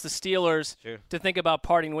almost caused the Steelers to think about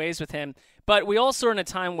parting ways with him. But we also are in a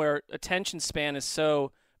time where attention span is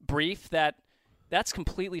so brief that that's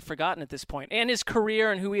completely forgotten at this point. And his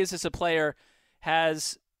career and who he is as a player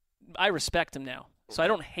I respect him now. So I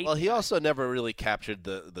don't hate him. Well, he also never really captured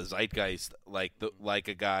the zeitgeist like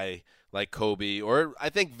a guy like Kobe, or I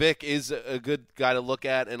think Vic is a good guy to look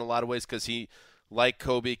at in a lot of ways because he like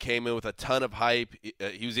Kobe, came in with a ton of hype.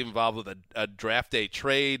 He was even involved with a draft day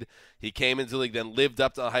trade. He came into the league, then lived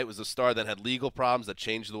up to the hype, was a star, then had legal problems that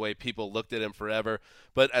changed the way people looked at him forever.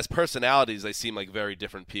 But as personalities, they seem like very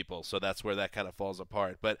different people, so that's where that kind of falls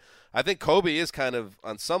apart. But I think Kobe is kind of,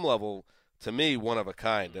 on some level, to me, one of a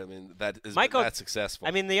kind. I mean, that is that successful.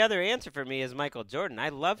 I mean, the other answer for me is Michael Jordan. I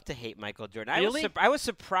love to hate Michael Jordan. Really? I was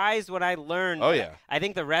surprised when I learned. Oh, yeah. I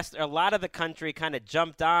think a lot of the country kind of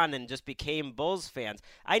jumped on and just became Bulls fans.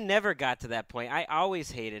 I never got to that point. I always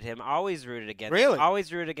hated him. Always rooted against. Really? Him,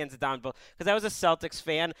 always rooted against Don Bull because I was a Celtics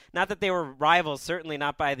fan. Not that they were rivals. Certainly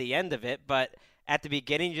not by the end of it, but. At the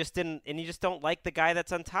beginning, you just didn't, and you just don't like the guy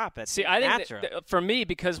that's on top. See, I think that for me,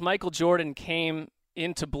 because Michael Jordan came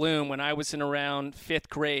into bloom when I was in around 5th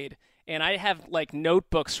grade, and I have like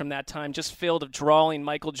notebooks from that time just filled of drawing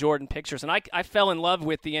Michael Jordan pictures, and I fell in love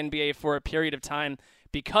with the NBA for a period of time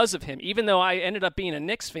because of him. Even though I ended up being a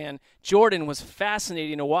Knicks fan, Jordan was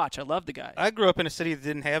fascinating to watch. I love the guy. I grew up in a city that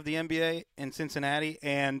didn't have the NBA, in Cincinnati,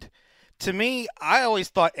 and to me, I always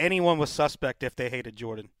thought anyone was suspect if they hated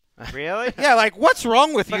Jordan. Really? Yeah, like what's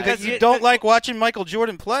wrong with you that you don't like watching Michael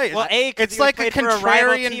Jordan play? Well, it's like a for a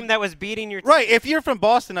rival team that was beating your team. Right. If you're from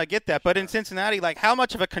Boston, I get that, but in Cincinnati, like how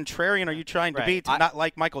much of a contrarian are you trying to be to not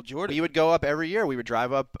like Michael Jordan? We would go up every year. We would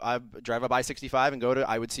drive up I-65 and go to.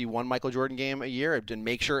 I would see one Michael Jordan game a year and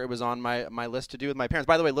make sure it was on my list to do with my parents.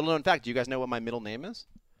 By the way, little known fact: do you guys know what my middle name is?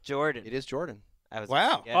 Jordan. It is Jordan.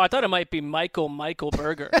 Wow. Oh, I thought it might be Michael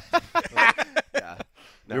Berger. Yeah.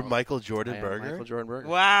 No. You're Michael Jordan Berger? Michael Jordan Berger.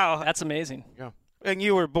 Wow. That's amazing. Yeah. And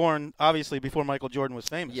you were born, obviously, before Michael Jordan was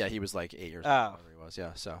famous. Yeah, he was like 8 years old. Oh. Whatever he was,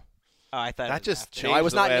 yeah, so. Oh, I thought that just changed. No, I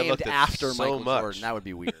was the not way I named looked at after so Michael much. Jordan. That would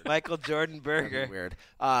be weird. Michael Jordan Berger. Weird.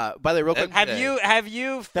 By the way, real quick. Have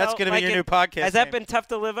you? That's going to be your new podcast. Has that been tough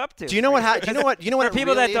to live up to? Do you know what? Do you know what? For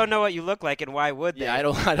people that don't know what you look like, and why would they? Yeah, I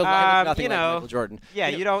don't like nothing like Michael Jordan. Yeah,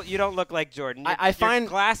 you don't look like Jordan. I find your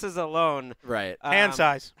glasses alone. Right. Hand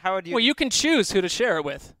size. How would you? Well, you can choose who to share it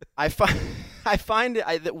with. I find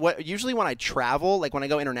usually when I travel, like when I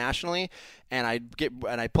go internationally, and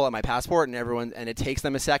I pull out my passport and it takes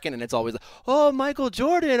them a second, and it's always like, oh, Michael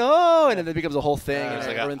Jordan, and then it becomes a whole thing, and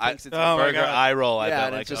everyone thinks it's Burger eye roll. I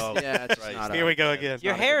bet. It's just, it's right. not Here we go again.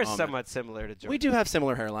 Your hair is somewhat similar to Jordan. We do have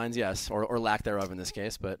similar hairlines, yes, or lack thereof in this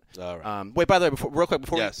case. But all right. Wait, by the way,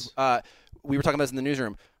 before yes. we were talking about this in the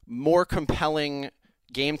newsroom. More compelling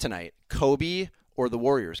game tonight, Kobe or the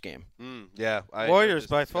Warriors game? Yeah, Warriors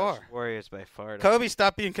by far. Warriors by far. Kobe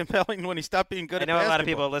stopped being compelling when he stopped being good at basketball. I know a lot of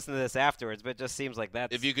people listen to this afterwards, but it just seems like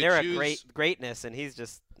that's they're a greatness, and he's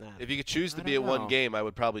just. If you could choose to be at one game, I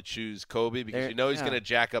would probably choose Kobe because you know he's going to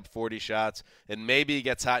jack up 40 shots, and maybe he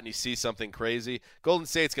gets hot and you see something crazy. Golden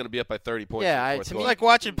State's going to be up by 30 points. Yeah, to me, like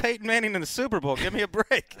watching Peyton Manning in the Super Bowl. Give me a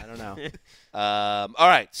break. I don't know. All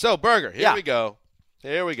right, so Burger, here we go.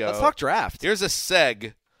 Here we go. Let's talk draft. Here's a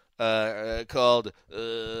seg called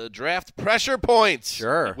Draft Pressure Points.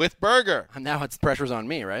 Sure. With Burger. And now pressure's on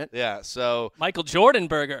me, right? Yeah. So Michael Jordan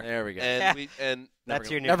Burger. There we go. And that's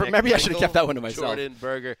your new maybe I should have kept that one to myself. Jordan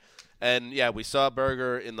Burger. And, yeah, we saw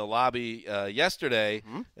Burger in the lobby yesterday,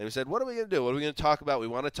 and we said, what are we going to do? What are we going to talk about? We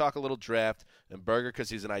want to talk a little draft. And Burger, because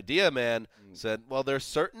he's an idea man, said, well, there's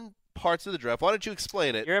certain parts of the draft. Why don't you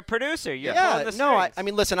explain it? You're a producer. You're I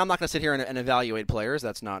mean, listen, I'm not going to sit here and evaluate players.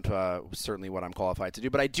 That's not certainly what I'm qualified to do.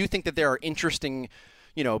 But I do think that there are interesting,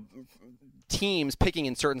 teams picking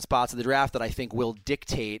in certain spots of the draft that I think will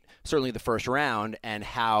dictate certainly the first round and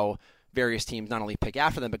how various teams not only pick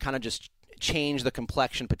after them, but kind of just change the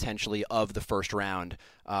complexion potentially of the first round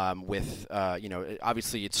with,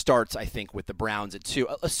 obviously it starts, I think, with the Browns at 2.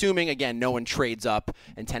 Assuming, again, no one trades up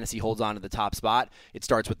and Tennessee holds on to the top spot, it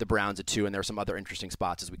starts with the Browns at 2, and there are some other interesting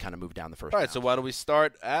spots as we kind of move down the first round. All right, so why don't we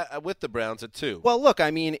start with the Browns at 2? Well, look,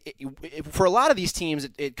 I mean, for a lot of these teams,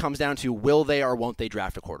 it comes down to will they or won't they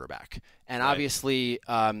draft a quarterback. And obviously,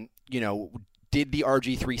 did the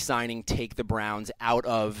RG3 signing take the Browns out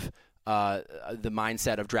of the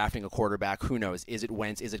mindset of drafting a quarterback? Who knows? Is it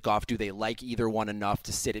Wentz? Is it Goff? Do they like either one enough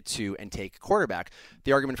to sit at 2 and take a quarterback?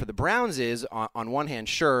 The argument for the Browns is, on one hand,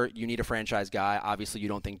 sure, you need a franchise guy. Obviously, you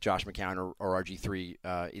don't think Josh McCown or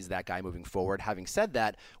RG3 is that guy moving forward. Having said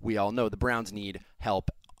that, we all know the Browns need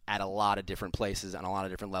help at a lot of different places and a lot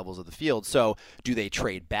of different levels of the field. So do they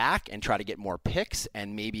trade back and try to get more picks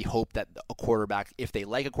and maybe hope that a quarterback, if they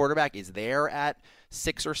like a quarterback, is there at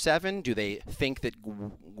 6 or 7? Do they think that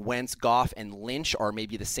Wentz, Goff, and Lynch are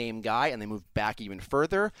maybe the same guy and they move back even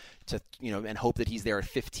further to, and hope that he's there at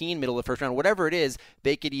 15, middle of the first round? Whatever it is,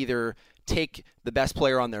 they could either take the best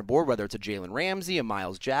player on their board, whether it's a Jalen Ramsey, a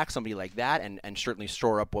Miles Jack, somebody like that, and certainly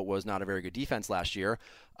shore up what was not a very good defense last year,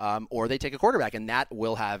 or they take a quarterback, and that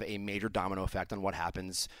will have a major domino effect on what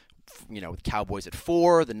happens, with Cowboys at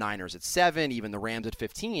 4, the Niners at 7, even the Rams at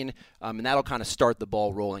 15, and that'll kind of start the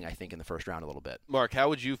ball rolling, I think, in the first round a little bit. Mark, how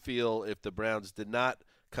would you feel if the Browns did not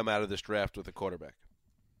come out of this draft with a quarterback?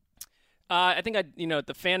 I think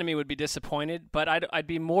the fan of me would be disappointed, but I'd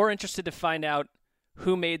be more interested to find out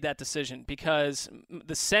who made that decision, because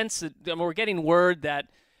the sense that we're getting word that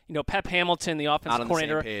Pep Hamilton, the offensive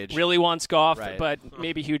coordinator, really wants Goff, right, but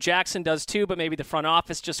maybe Hugh Jackson does too, but maybe the front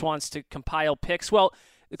office just wants to compile picks. Well,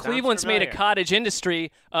 Cleveland's made a cottage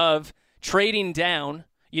industry of trading down.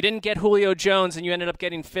 You didn't get Julio Jones, and you ended up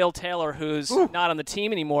getting Phil Taylor, who's not on the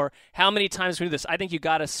team anymore. How many times do we do this? I think you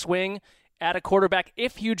got to swing at a quarterback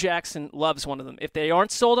if Hugh Jackson loves one of them. If they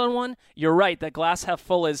aren't sold on one, you're right. That glass half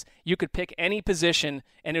full is you could pick any position,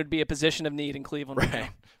 and it would be a position of need in Cleveland.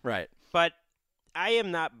 Right. But I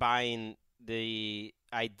am not buying the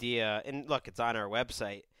idea, and look, it's on our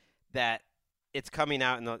website, that it's coming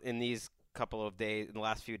out in these couple of days, in the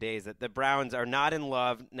last few days, that the Browns are not in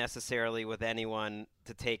love necessarily with anyone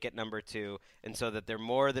to take at number 2, and so that they're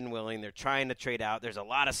more than willing. They're trying to trade out. There's a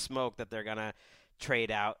lot of smoke that they're going to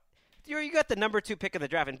trade out. You got the number 2 pick in the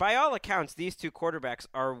draft, and by all accounts, these 2 quarterbacks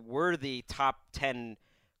are worthy top 10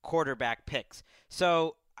 quarterback picks.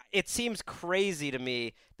 So it seems crazy to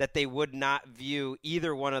me that they would not view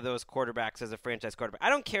either one of those quarterbacks as a franchise quarterback. I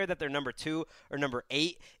don't care that they're number 2 or number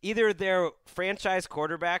 8. Either they're franchise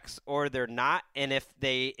quarterbacks or they're not. And if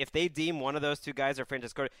they deem one of those 2 guys are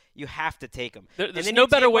franchise quarterbacks, you have to take them. There's no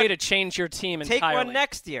better way to change your team entirely. Take one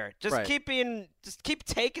next year. Just keep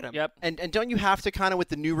taking them. Yep. And don't you have to kind of, with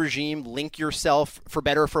the new regime, link yourself, for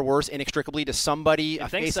better or for worse, inextricably to somebody, a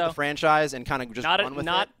face of the franchise, and kind of just run with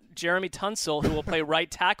it? Jeremy Tunsil, who will play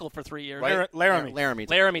right tackle for 3 years. Laramie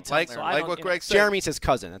Tunsil. Like what Greg said. Jeremy's his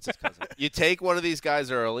cousin. That's his cousin. You take one of these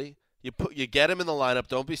guys early. You get him in the lineup.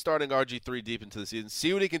 Don't be starting RG3 deep into the season.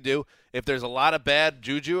 See what he can do. If there's a lot of bad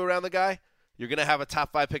juju around the guy, you're going to have a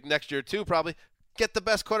top 5 pick next year too, probably. Get the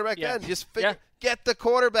best quarterback then. Just get the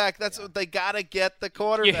quarterback. That's what they got to get, the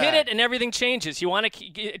quarterback. You hit it and everything changes. You want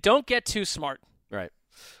to don't get too smart. Right.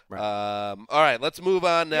 All right, let's move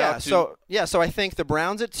on now. So I think the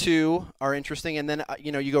Browns at 2 are interesting, and then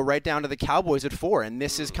you go right down to the Cowboys at 4, and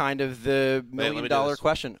this is kind of the $1 million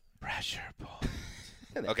question. Pressure points.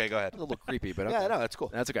 Okay, go ahead. A little creepy, but okay. Yeah, no, that's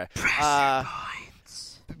cool. That's okay. Pressure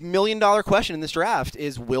points. $1 million question in this draft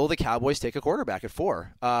is: will the Cowboys take a quarterback at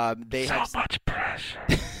 4? They so have much pressure.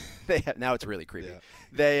 Now it's really creepy.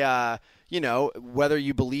 Yeah. They, whether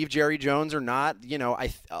you believe Jerry Jones or not,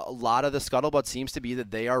 a lot of the scuttlebutt seems to be that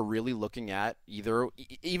they are really looking at either,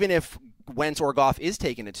 even if Wentz or Goff is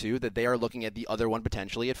taken at 2, that they are looking at the other one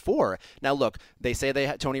potentially at 4. Now, look, they say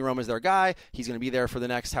Tony Romo's their guy. He's going to be there for the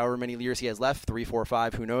next however many years he has left, 3, 4,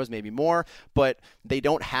 5, who knows, maybe more. But they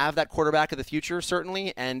don't have that quarterback of the future,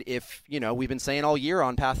 certainly. And if, we've been saying all year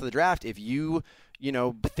on Path of the Draft, if you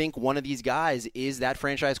think one of these guys is that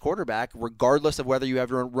franchise quarterback, regardless of whether you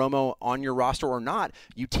have Romo on your roster or not,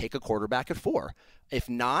 you take a quarterback at 4. If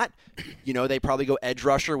not, they probably go edge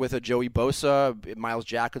rusher with a Joey Bosa. Miles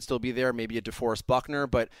Jack could still be there, maybe a DeForest Buckner.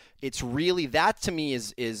 But it's really, that to me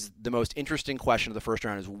is the most interesting question of the first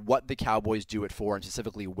round, is what the Cowboys do at 4, and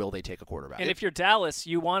specifically, will they take a quarterback? And if you're Dallas,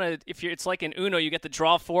 it's like in Uno, you get the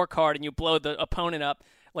draw 4 card and you blow the opponent up.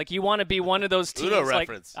 Like, you want to be one of those teams, Uno like,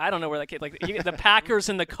 reference. I don't know where that came, like the Packers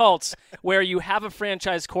and the Colts, where you have a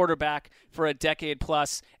franchise quarterback for a decade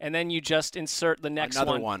plus, and then you just insert the next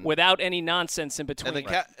one without any nonsense in between.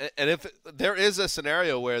 And if there is a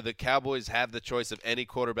scenario where the Cowboys have the choice of any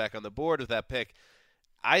quarterback on the board with that pick,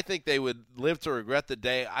 I think they would live to regret the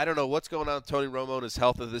day. I don't know what's going on with Tony Romo and his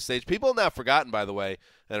health at this stage. People have not forgotten, by the way,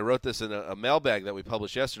 and I wrote this in a mailbag that we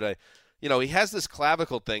published yesterday. He has this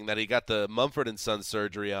clavicle thing that he got the Mumford & Sons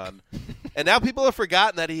surgery on. And now people have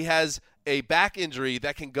forgotten that he has a back injury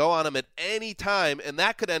that can go on him at any time, and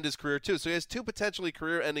that could end his career too. So he has 2 potentially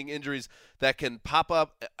career-ending injuries that can pop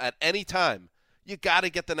up at any time. You got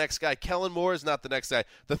to get the next guy. Kellen Moore is not the next guy.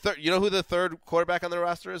 You know who the third quarterback on the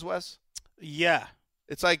roster is, Wes? Yeah.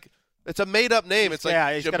 It's a made-up name. It's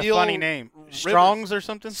like he's got a funny name. Strong's or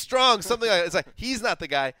something? Strong, something like that. It's like, he's not the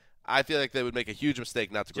guy. I feel like they would make a huge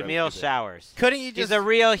mistake not to grab Jamil Showers. Couldn't you just? He's a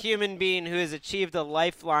real human being who has achieved a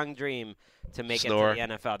lifelong dream to make it to the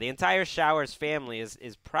NFL. The entire Showers family is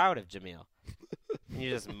proud of Jamil. And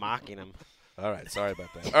you're just mocking him. All right, sorry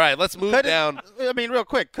about that. All right, let's move down. I mean, real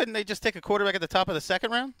quick, couldn't they just take a quarterback at the top of the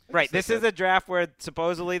second round? Right. This is a draft where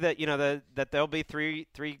supposedly that there'll be three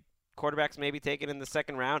quarterbacks maybe taken in the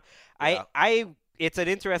second round. Yeah. I it's an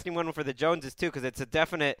interesting one for the Joneses too, because it's a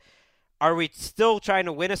definite. Are we still trying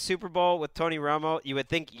to win a Super Bowl with Tony Romo? You would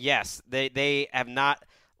think yes. They have not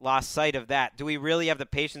lost sight of that. Do we really have the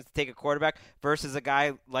patience to take a quarterback versus a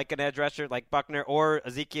guy like an edge rusher like Buckner or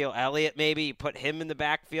Ezekiel Elliott maybe? You put him in the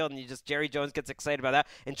backfield and Jerry Jones gets excited about that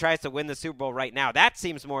and tries to win the Super Bowl right now. That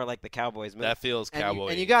seems more like the Cowboys move. That feels Cowboy.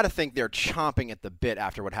 And you got to think they're chomping at the bit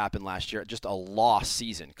after what happened last year. Just a lost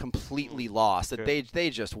season, completely lost. That Sure. they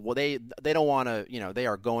don't want to, they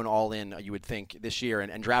are going all in, you would think, this year,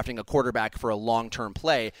 and drafting a quarterback for a long-term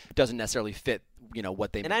play doesn't necessarily fit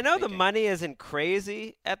what they. And I know the money isn't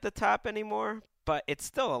crazy at the top anymore, but it's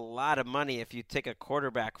still a lot of money if you take a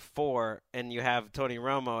quarterback and you have Tony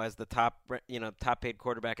Romo as the top paid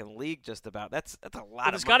quarterback in the league. Just about that's a lot.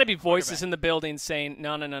 But there's got to be voices in the building saying,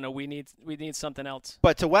 no, we need something else.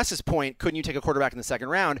 But to Wes's point, couldn't you take a quarterback in the second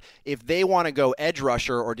round if they want to go edge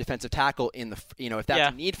rusher or defensive tackle in the if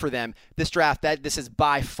that's a need for them? This draft, this is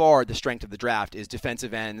by far the strength of the draft is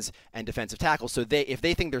defensive ends and defensive tackles. So if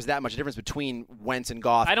they think there's that much difference between Wentz and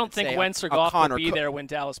Goff, I don't think Wentz or Goff will be there when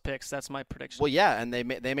Dallas picks. That's my prediction. Well, yeah, and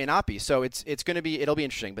they may not be. So it'll be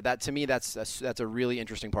interesting. But that to me, that's a really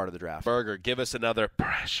interesting part of the draft. Berger, give us another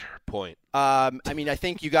pressure point. I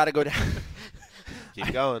think you got to go down.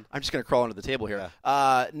 Keep going. I'm just going to crawl under the table here.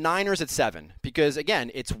 Niners at 7 because again,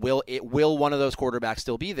 will one of those quarterbacks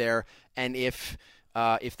still be there? And if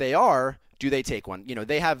they are, do they take one?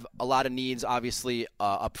 They have a lot of needs, obviously,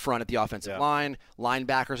 up front at the offensive line,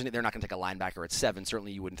 linebackers, and they're not going to take a linebacker at 7.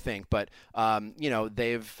 Certainly, you wouldn't think, but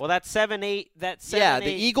they've. Well, that's 7-8. That's 7-8. Yeah,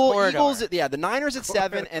 the Eagles. The Niners at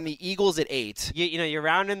 7 and the Eagles at 8. You're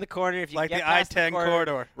rounding the corner if you like get the past I-10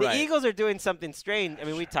 corridor. The Eagles are doing something strange. I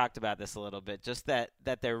mean, we talked about this a little bit. Just that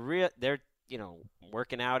they're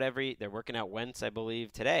working out they're working out Wentz, I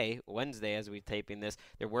believe, today, Wednesday, as we're taping this.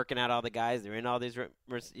 They're working out all the guys. They're in all these. You're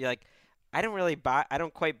like. I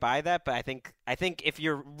don't quite buy that, but I think if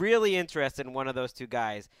you're really interested in one of those two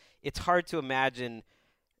guys, it's hard to imagine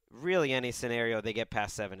really any scenario they get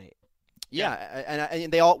past 7-8. Yeah,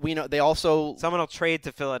 and they also someone will trade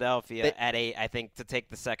to Philadelphia at 8, I think, to take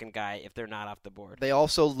the second guy if they're not off the board. They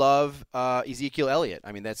also love Ezekiel Elliott.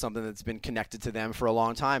 I mean, that's something that's been connected to them for a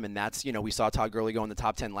long time, and that's we saw Todd Gurley go in the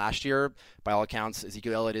top 10 last year. By all accounts,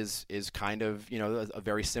 Ezekiel Elliott is kind of a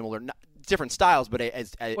very similar. Different styles, but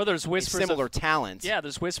there's whispers similar of talent. Yeah,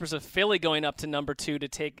 there's whispers of Philly going up to number 2 to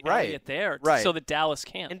take Elliott there, so that Dallas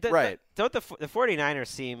can't. And don't the 49ers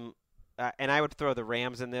seem, and I would throw the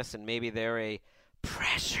Rams in this, and maybe they're a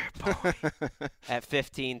pressure point at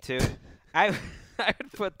 15 too. I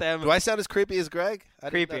would put them. Do I sound as creepy as Greg?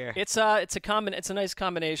 Creepier. It's a nice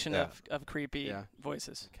combination of creepy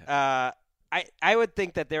voices. I would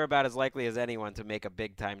think that they're about as likely as anyone to make a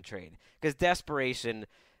big time trade because desperation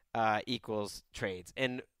equals trades.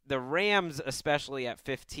 And the Rams, especially at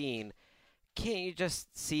 15, can't you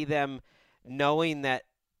just see them knowing that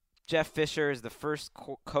Jeff Fisher is the first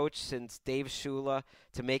coach since Dave Shula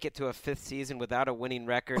to make it to a 5th season without a winning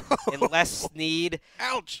record, and Les Snead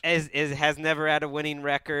has never had a winning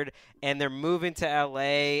record, and they're moving to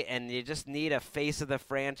L.A., and you just need a face of the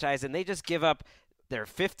franchise, and they just give up their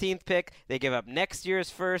 15th pick. They give up next year's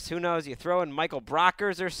first. Who knows? You throw in Michael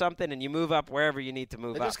Brockers or something, and you move up wherever you need to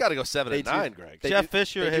move up. They just got to go 7 and 9, Greg. Jeff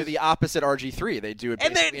Fisher do the opposite RG3. They do it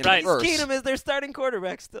and basically then in reverse. Keenum is their starting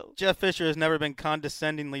quarterback still. Jeff Fisher has never been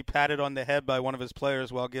condescendingly patted on the head by one of his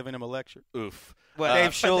players while giving him a lecture. Oof.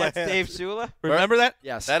 Dave Shula. That's Dave Shula? Remember that?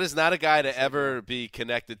 Yes. That is not a guy to ever be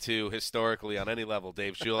connected to historically on any level,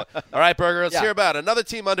 Dave Shula. All right, Berger, let's hear about another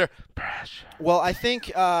team under pressure. Well, I think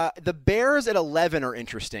the Bears at 11 are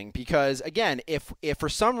interesting because, again, if for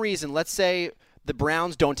some reason, let's say the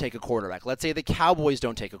Browns don't take a quarterback. Let's say the Cowboys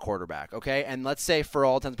don't take a quarterback, okay? And let's say, for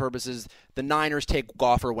all intents and purposes, the Niners take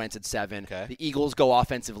Goff or Wentz at 7. Okay. The Eagles go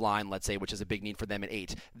offensive line, let's say, which is a big need for them at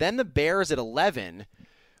 8. Then the Bears at 11,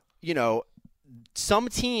 some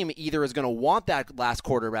team either is going to want that last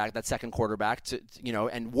quarterback, that second quarterback,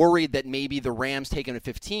 and worried that maybe the Rams take him at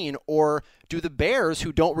 15, or do the Bears,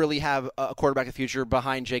 who don't really have a quarterback of the future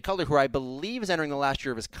behind Jay Cutler, who I believe is entering the last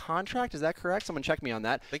year of his contract. Is that correct? Someone check me on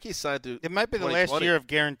that. I think he signed through. It might be the last year of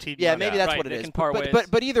guaranteed. Yeah, maybe that's what it is.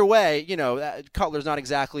 But either way, Cutler's not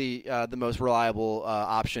exactly the most reliable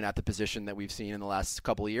option at the position that we've seen in the last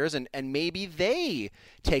couple of years, and maybe they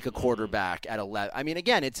take a quarterback at 11. I mean,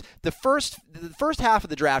 again, it's the first half of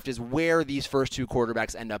the draft is where these first two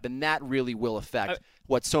quarterbacks end up, and that really will affect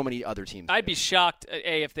what so many other teams do. I'd be shocked,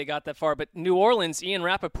 if they got that far. But New Orleans, Ian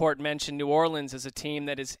Rappaport mentioned New Orleans as a team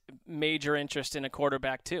that is major interest in a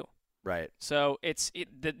quarterback too. Right. So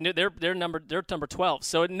they're number 12.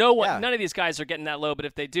 So none of these guys are getting that low, but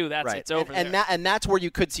if they do, it's over. And that's where you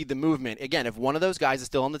could see the movement. Again, if one of those guys is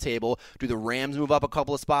still on the table, do the Rams move up a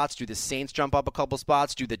couple of spots? Do the Saints jump up a couple of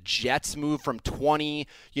spots? Do the Jets move from 20?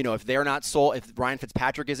 If they're not sold, if Ryan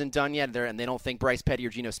Fitzpatrick isn't done yet, and they don't think Bryce Petty or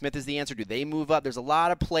Geno Smith is the answer, do they move up? There's a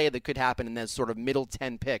lot of play that could happen in those sort of middle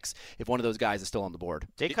 10 picks if one of those guys is still on the board.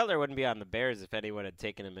 Jay Cutler wouldn't be on the Bears if anyone had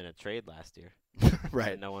taken him in a trade last year.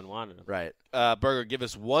 Right. No one wanted him. Right. Berger, give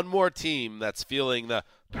us one more team that's feeling the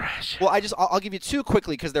pressure. Well, I'll give you two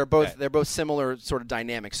quickly because they're both similar sort of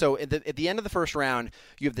dynamics. So at the end of the first round,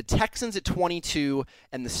 you have the Texans at 22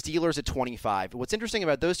 and the Steelers at 25. What's interesting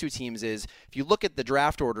about those two teams is if you look at the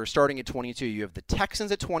draft order starting at 22, you have the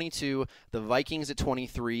Texans at 22, the Vikings at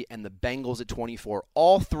 23, and the Bengals at 24.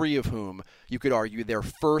 All three of whom you could argue their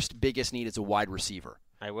first biggest need is a wide receiver.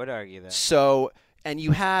 I would argue that. So. And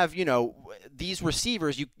you have, these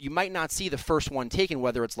receivers, you might not see the first one taken,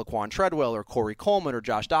 whether it's Laquan Treadwell or Corey Coleman or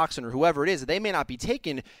Josh Doxson or whoever it is. They may not be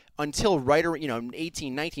taken until right around,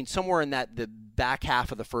 18, 19, somewhere in the back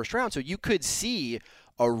half of the first round. So you could see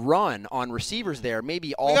a run on receivers there.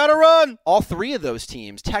 Maybe all three of those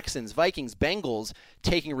teams, Texans, Vikings, Bengals,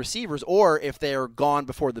 taking receivers, or if they're gone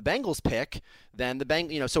before the Bengals pick, then the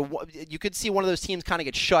Bengals, so you could see one of those teams kind of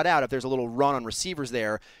get shut out if there's a little run on receivers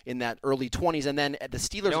there in that early 20s, and then the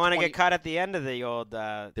Steelers. You don't want to get caught at the end of the old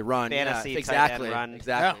the run, fantasy exactly, tight end run.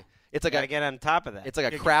 Exactly. Yeah. It's like get on top of that. It's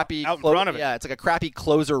like a crappy it's like a crappy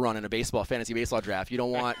closer run in a fantasy baseball draft. You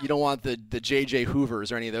don't want the JJ Hoovers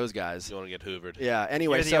or any of those guys. You want to get hoovered. Yeah.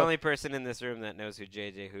 Anyway, you're the only person in this room that knows who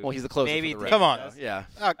JJ Hoover. Well, he's the closer. Maybe for the come on. Yeah.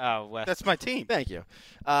 That's my team. Thank you.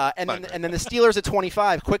 And then the Steelers at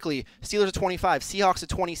 25. Quickly, Steelers at 25, Seahawks at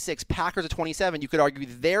 26, Packers at 27. You could argue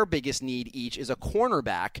their biggest need each is a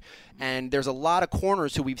cornerback, and there's a lot of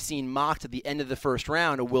corners who we've seen mocked at the end of the first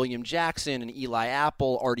round: a William Jackson, and Eli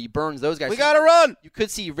Apple, Artie Burns. Those guys. We got to run. You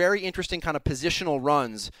could see very interesting kind of positional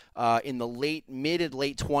runs in the mid and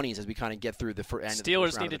late 20s as we kind of get through the end of the first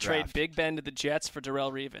round. Steelers need to trade Big Ben to the Jets for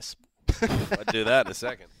Darrell Revis. I'd do that in a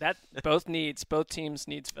second. Both teams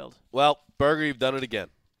needs filled. Well, Berger, you've done it again.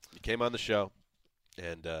 You came on the show,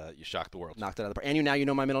 and you shocked the world. Knocked it out of the park. And now you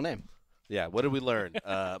know my middle name. Yeah. What did we learn?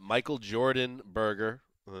 Michael Jordan Berger.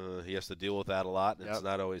 He has to deal with that a lot. And It's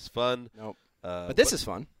not always fun. Nope. But this is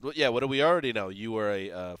fun. Yeah, what do we already know? You were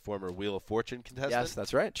a former Wheel of Fortune contestant? Yes,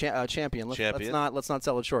 that's right. Champion. Let's not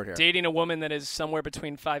sell it short here. Dating a woman that is somewhere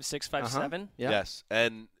between 5'6", 5'7". Yeah. Yes,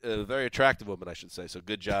 and a very attractive woman, I should say. So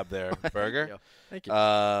good job there, Berger. Thank you.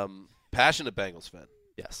 Passionate Bengals fan.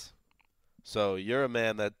 Yes. So you're a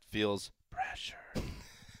man that feels pressure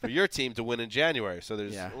for your team to win in January. So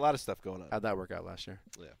there's a lot of stuff going on. How'd that work out last year?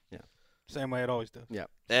 Yeah. Same way it always does. Yeah.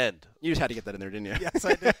 And you just had to get that in there, didn't you? Yes,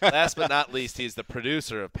 I did. Last but not least, he's the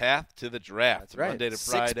producer of Path to the Draft. That's right. Monday to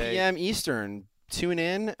Friday. 6 p.m. Eastern. Tune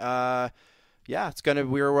in. We're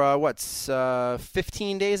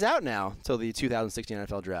 15 days out now till the 2016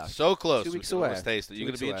 NFL Draft. So close. 2 weeks we can away. almost taste it. You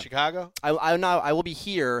going to be away. in Chicago? I will be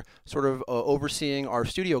here, sort of overseeing our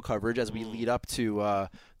studio coverage as we lead up to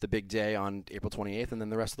the big day on April 28th, and then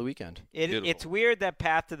the rest of the weekend. It's weird that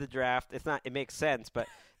Path to the Draft. It's not. It makes sense, but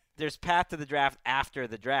there's Path to the Draft after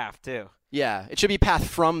the draft too. Yeah, it should be Path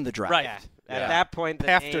from the Draft. Right. Yeah. At that point, the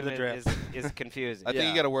After name the draft is confusing. I think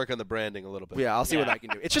you got to work on the branding a little bit. Yeah, I'll see what I can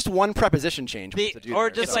do. It's just one preposition change.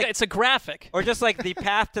 It's a graphic. Or just like the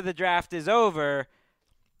Path to the Draft is over.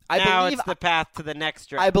 Now it's the path to the next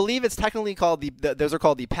draft. I believe it's technically called those are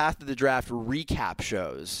called the Path to the Draft recap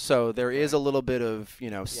shows. So there is a little bit of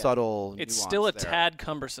subtle. It's nuance still a there. tad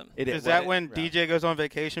cumbersome. It is that when DJ goes on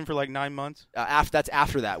vacation for like 9 months? That's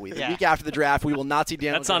after that week. The week after the draft, we will not see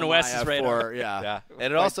Daniel. That's on Wes's radar. And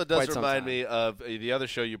it also does remind me of the other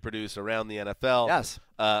show you produce around the NFL. Yes.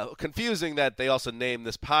 Confusing that they also named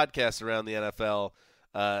this podcast around the NFL.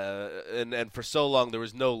 And for so long there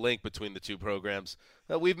was no link between the two programs.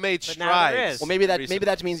 We've made strides. Well, maybe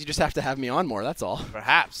that means you just have to have me on more. That's all.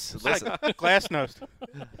 Perhaps. Listen, Glasnost.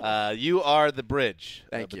 You are the bridge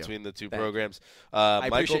between the two programs.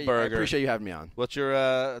 Michael Berger. I appreciate you having me on. What's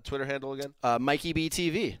your Twitter handle again? Mikey B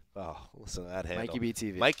TV. Oh, listen to that handle. Mikey B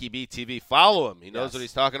TV. Mikey B TV. Follow him. He knows what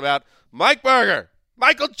he's talking about. Mike Berger.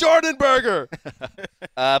 Michael Jordan Berger.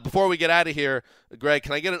 Before we get out of here, Greg,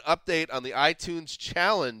 can I get an update on the iTunes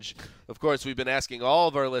challenge? Of course, we've been asking all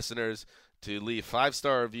of our listeners to leave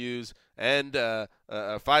 5-star reviews and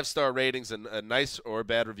 5-star ratings and nice or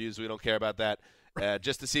bad reviews. We don't care about that.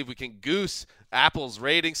 Just to see if we can goose Apple's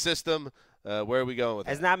rating system. Where are we going with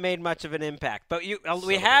that? Has not made much of an impact. But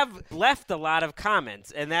we have left a lot of comments,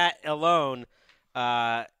 and that alone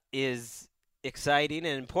is exciting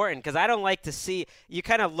and important because I don't like to see – you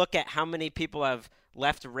kind of look at how many people have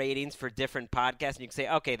left ratings for different podcasts, and you can say,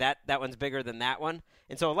 okay, that one's bigger than that one.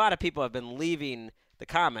 And so a lot of people have been leaving the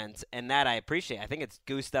comments, and that I appreciate. I think it's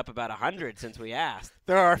goosed up about 100 since we asked.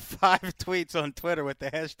 There are 5 tweets on Twitter with the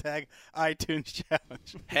hashtag iTunes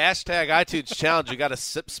Challenge. Hashtag iTunes Challenge. You got to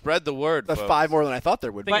spread the word. That's 5 more than I thought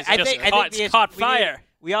there would be. But I think it's caught fire.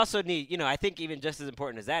 We also need, I think even just as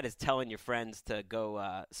important as that is telling your friends to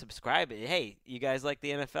go subscribe. Hey, you guys like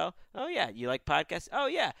the NFL? Oh, yeah. You like podcasts? Oh,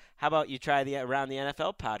 yeah. How about you try the Around the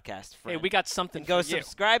NFL podcast? Friend? Hey, we got something and go for you.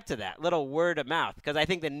 subscribe to that. Little word of mouth. Because I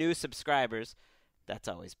think the new subscribers, that's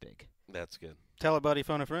always big. That's good. Tell a buddy,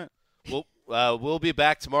 phone a friend. We'll be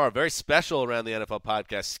back tomorrow. Very special Around the NFL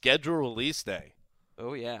podcast. Schedule release day.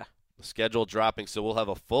 Oh, yeah. The schedule dropping, so we'll have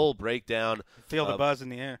a full breakdown. Feel the buzz in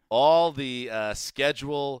the air. All the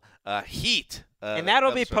schedule heat. And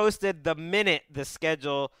that'll be posted the minute the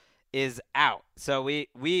schedule is out. So we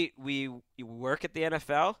work at the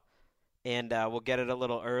NFL, and we'll get it a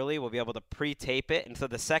little early. We'll be able to pre-tape it. And so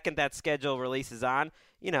the second that schedule releases on,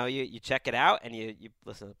 you check it out and you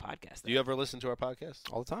listen to the podcast. Do you ever listen to our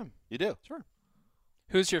podcast? All the time. You do? Sure.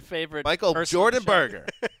 Who's your favorite Michael person Jordan Berger.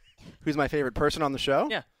 Who's my favorite person on the show?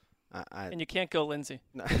 Yeah. And you can't go Lindsay.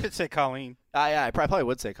 No. I'd say Colleen. Yeah, I probably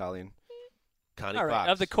would say Colleen. Connie All right,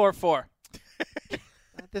 Fox. of the core 4.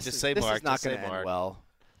 This Just is, say this Mark. is not Just say going to end Mark. well.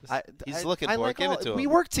 He's looking for it. Give it to him. We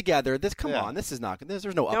work together. Come on. This is not good. There's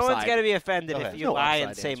no upside. No one's going to be offended if you lie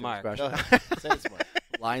and say Mark.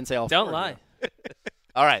 Lie and say all Don't 4. lie.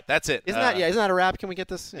 All right, that's it. Isn't that a wrap? Can we get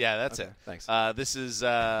this? Yeah, that's okay, it. Thanks. This is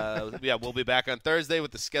we'll be back on Thursday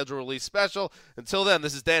with the schedule release special. Until then,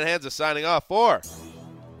 this is Dan Hansa signing off for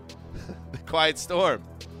The Quiet Storm,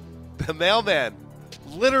 the mailman,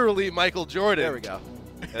 literally Michael Jordan. There we go.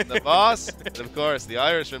 And the boss, and of course, the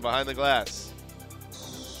Irishman behind the glass.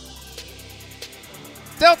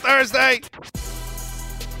 Till Thursday.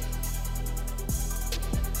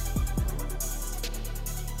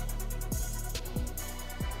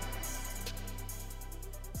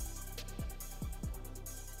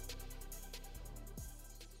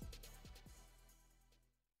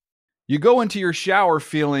 You go into your shower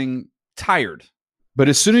feeling tired, but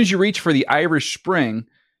as soon as you reach for the Irish Spring,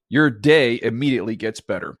 your day immediately gets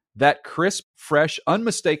better. That crisp, fresh,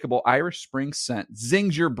 unmistakable Irish Spring scent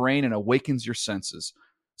zings your brain and awakens your senses.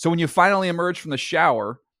 So when you finally emerge from the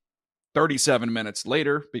shower, 37 minutes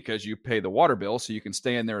later, because you pay the water bill so you can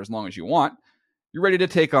stay in there as long as you want, you're ready to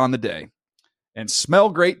take on the day. And smell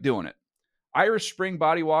great doing it. Irish Spring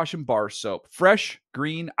Body Wash and Bar Soap. Fresh,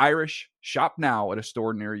 green, Irish. Shop now at a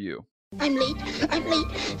store near you. I'm late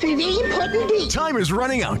for a very important date. Time is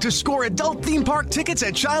running out to score adult theme park tickets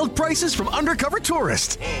at child prices from Undercover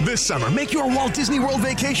Tourist. This summer, make your Walt Disney World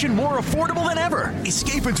vacation more affordable than ever.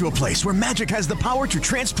 Escape into a place where magic has the power to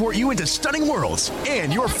transport you into stunning worlds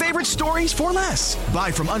and your favorite stories for less.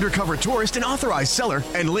 Buy from Undercover Tourist, an authorized seller,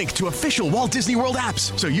 and link to official Walt Disney World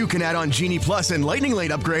apps so you can add on Genie Plus and Lightning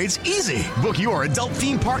Lane upgrades easy. Book your adult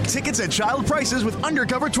theme park tickets at child prices with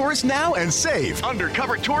Undercover Tourist now and save.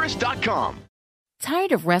 UndercoverTourist.com.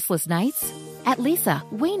 Tired of restless nights? At Leesa,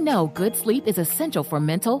 we know good sleep is essential for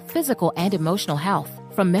mental, physical, and emotional health.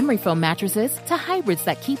 From memory foam mattresses to hybrids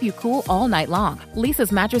that keep you cool all night long,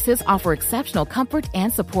 Leesa's mattresses offer exceptional comfort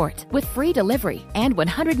and support with free delivery and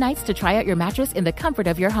 100 nights to try out your mattress in the comfort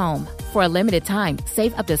of your home. For a limited time,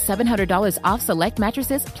 save up to $700 off select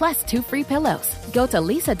mattresses plus 2 free pillows. Go to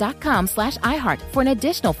leesa.com/iHeart for an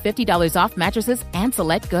additional $50 off mattresses and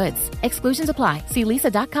select goods. Exclusions apply. See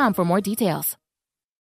leesa.com for more details.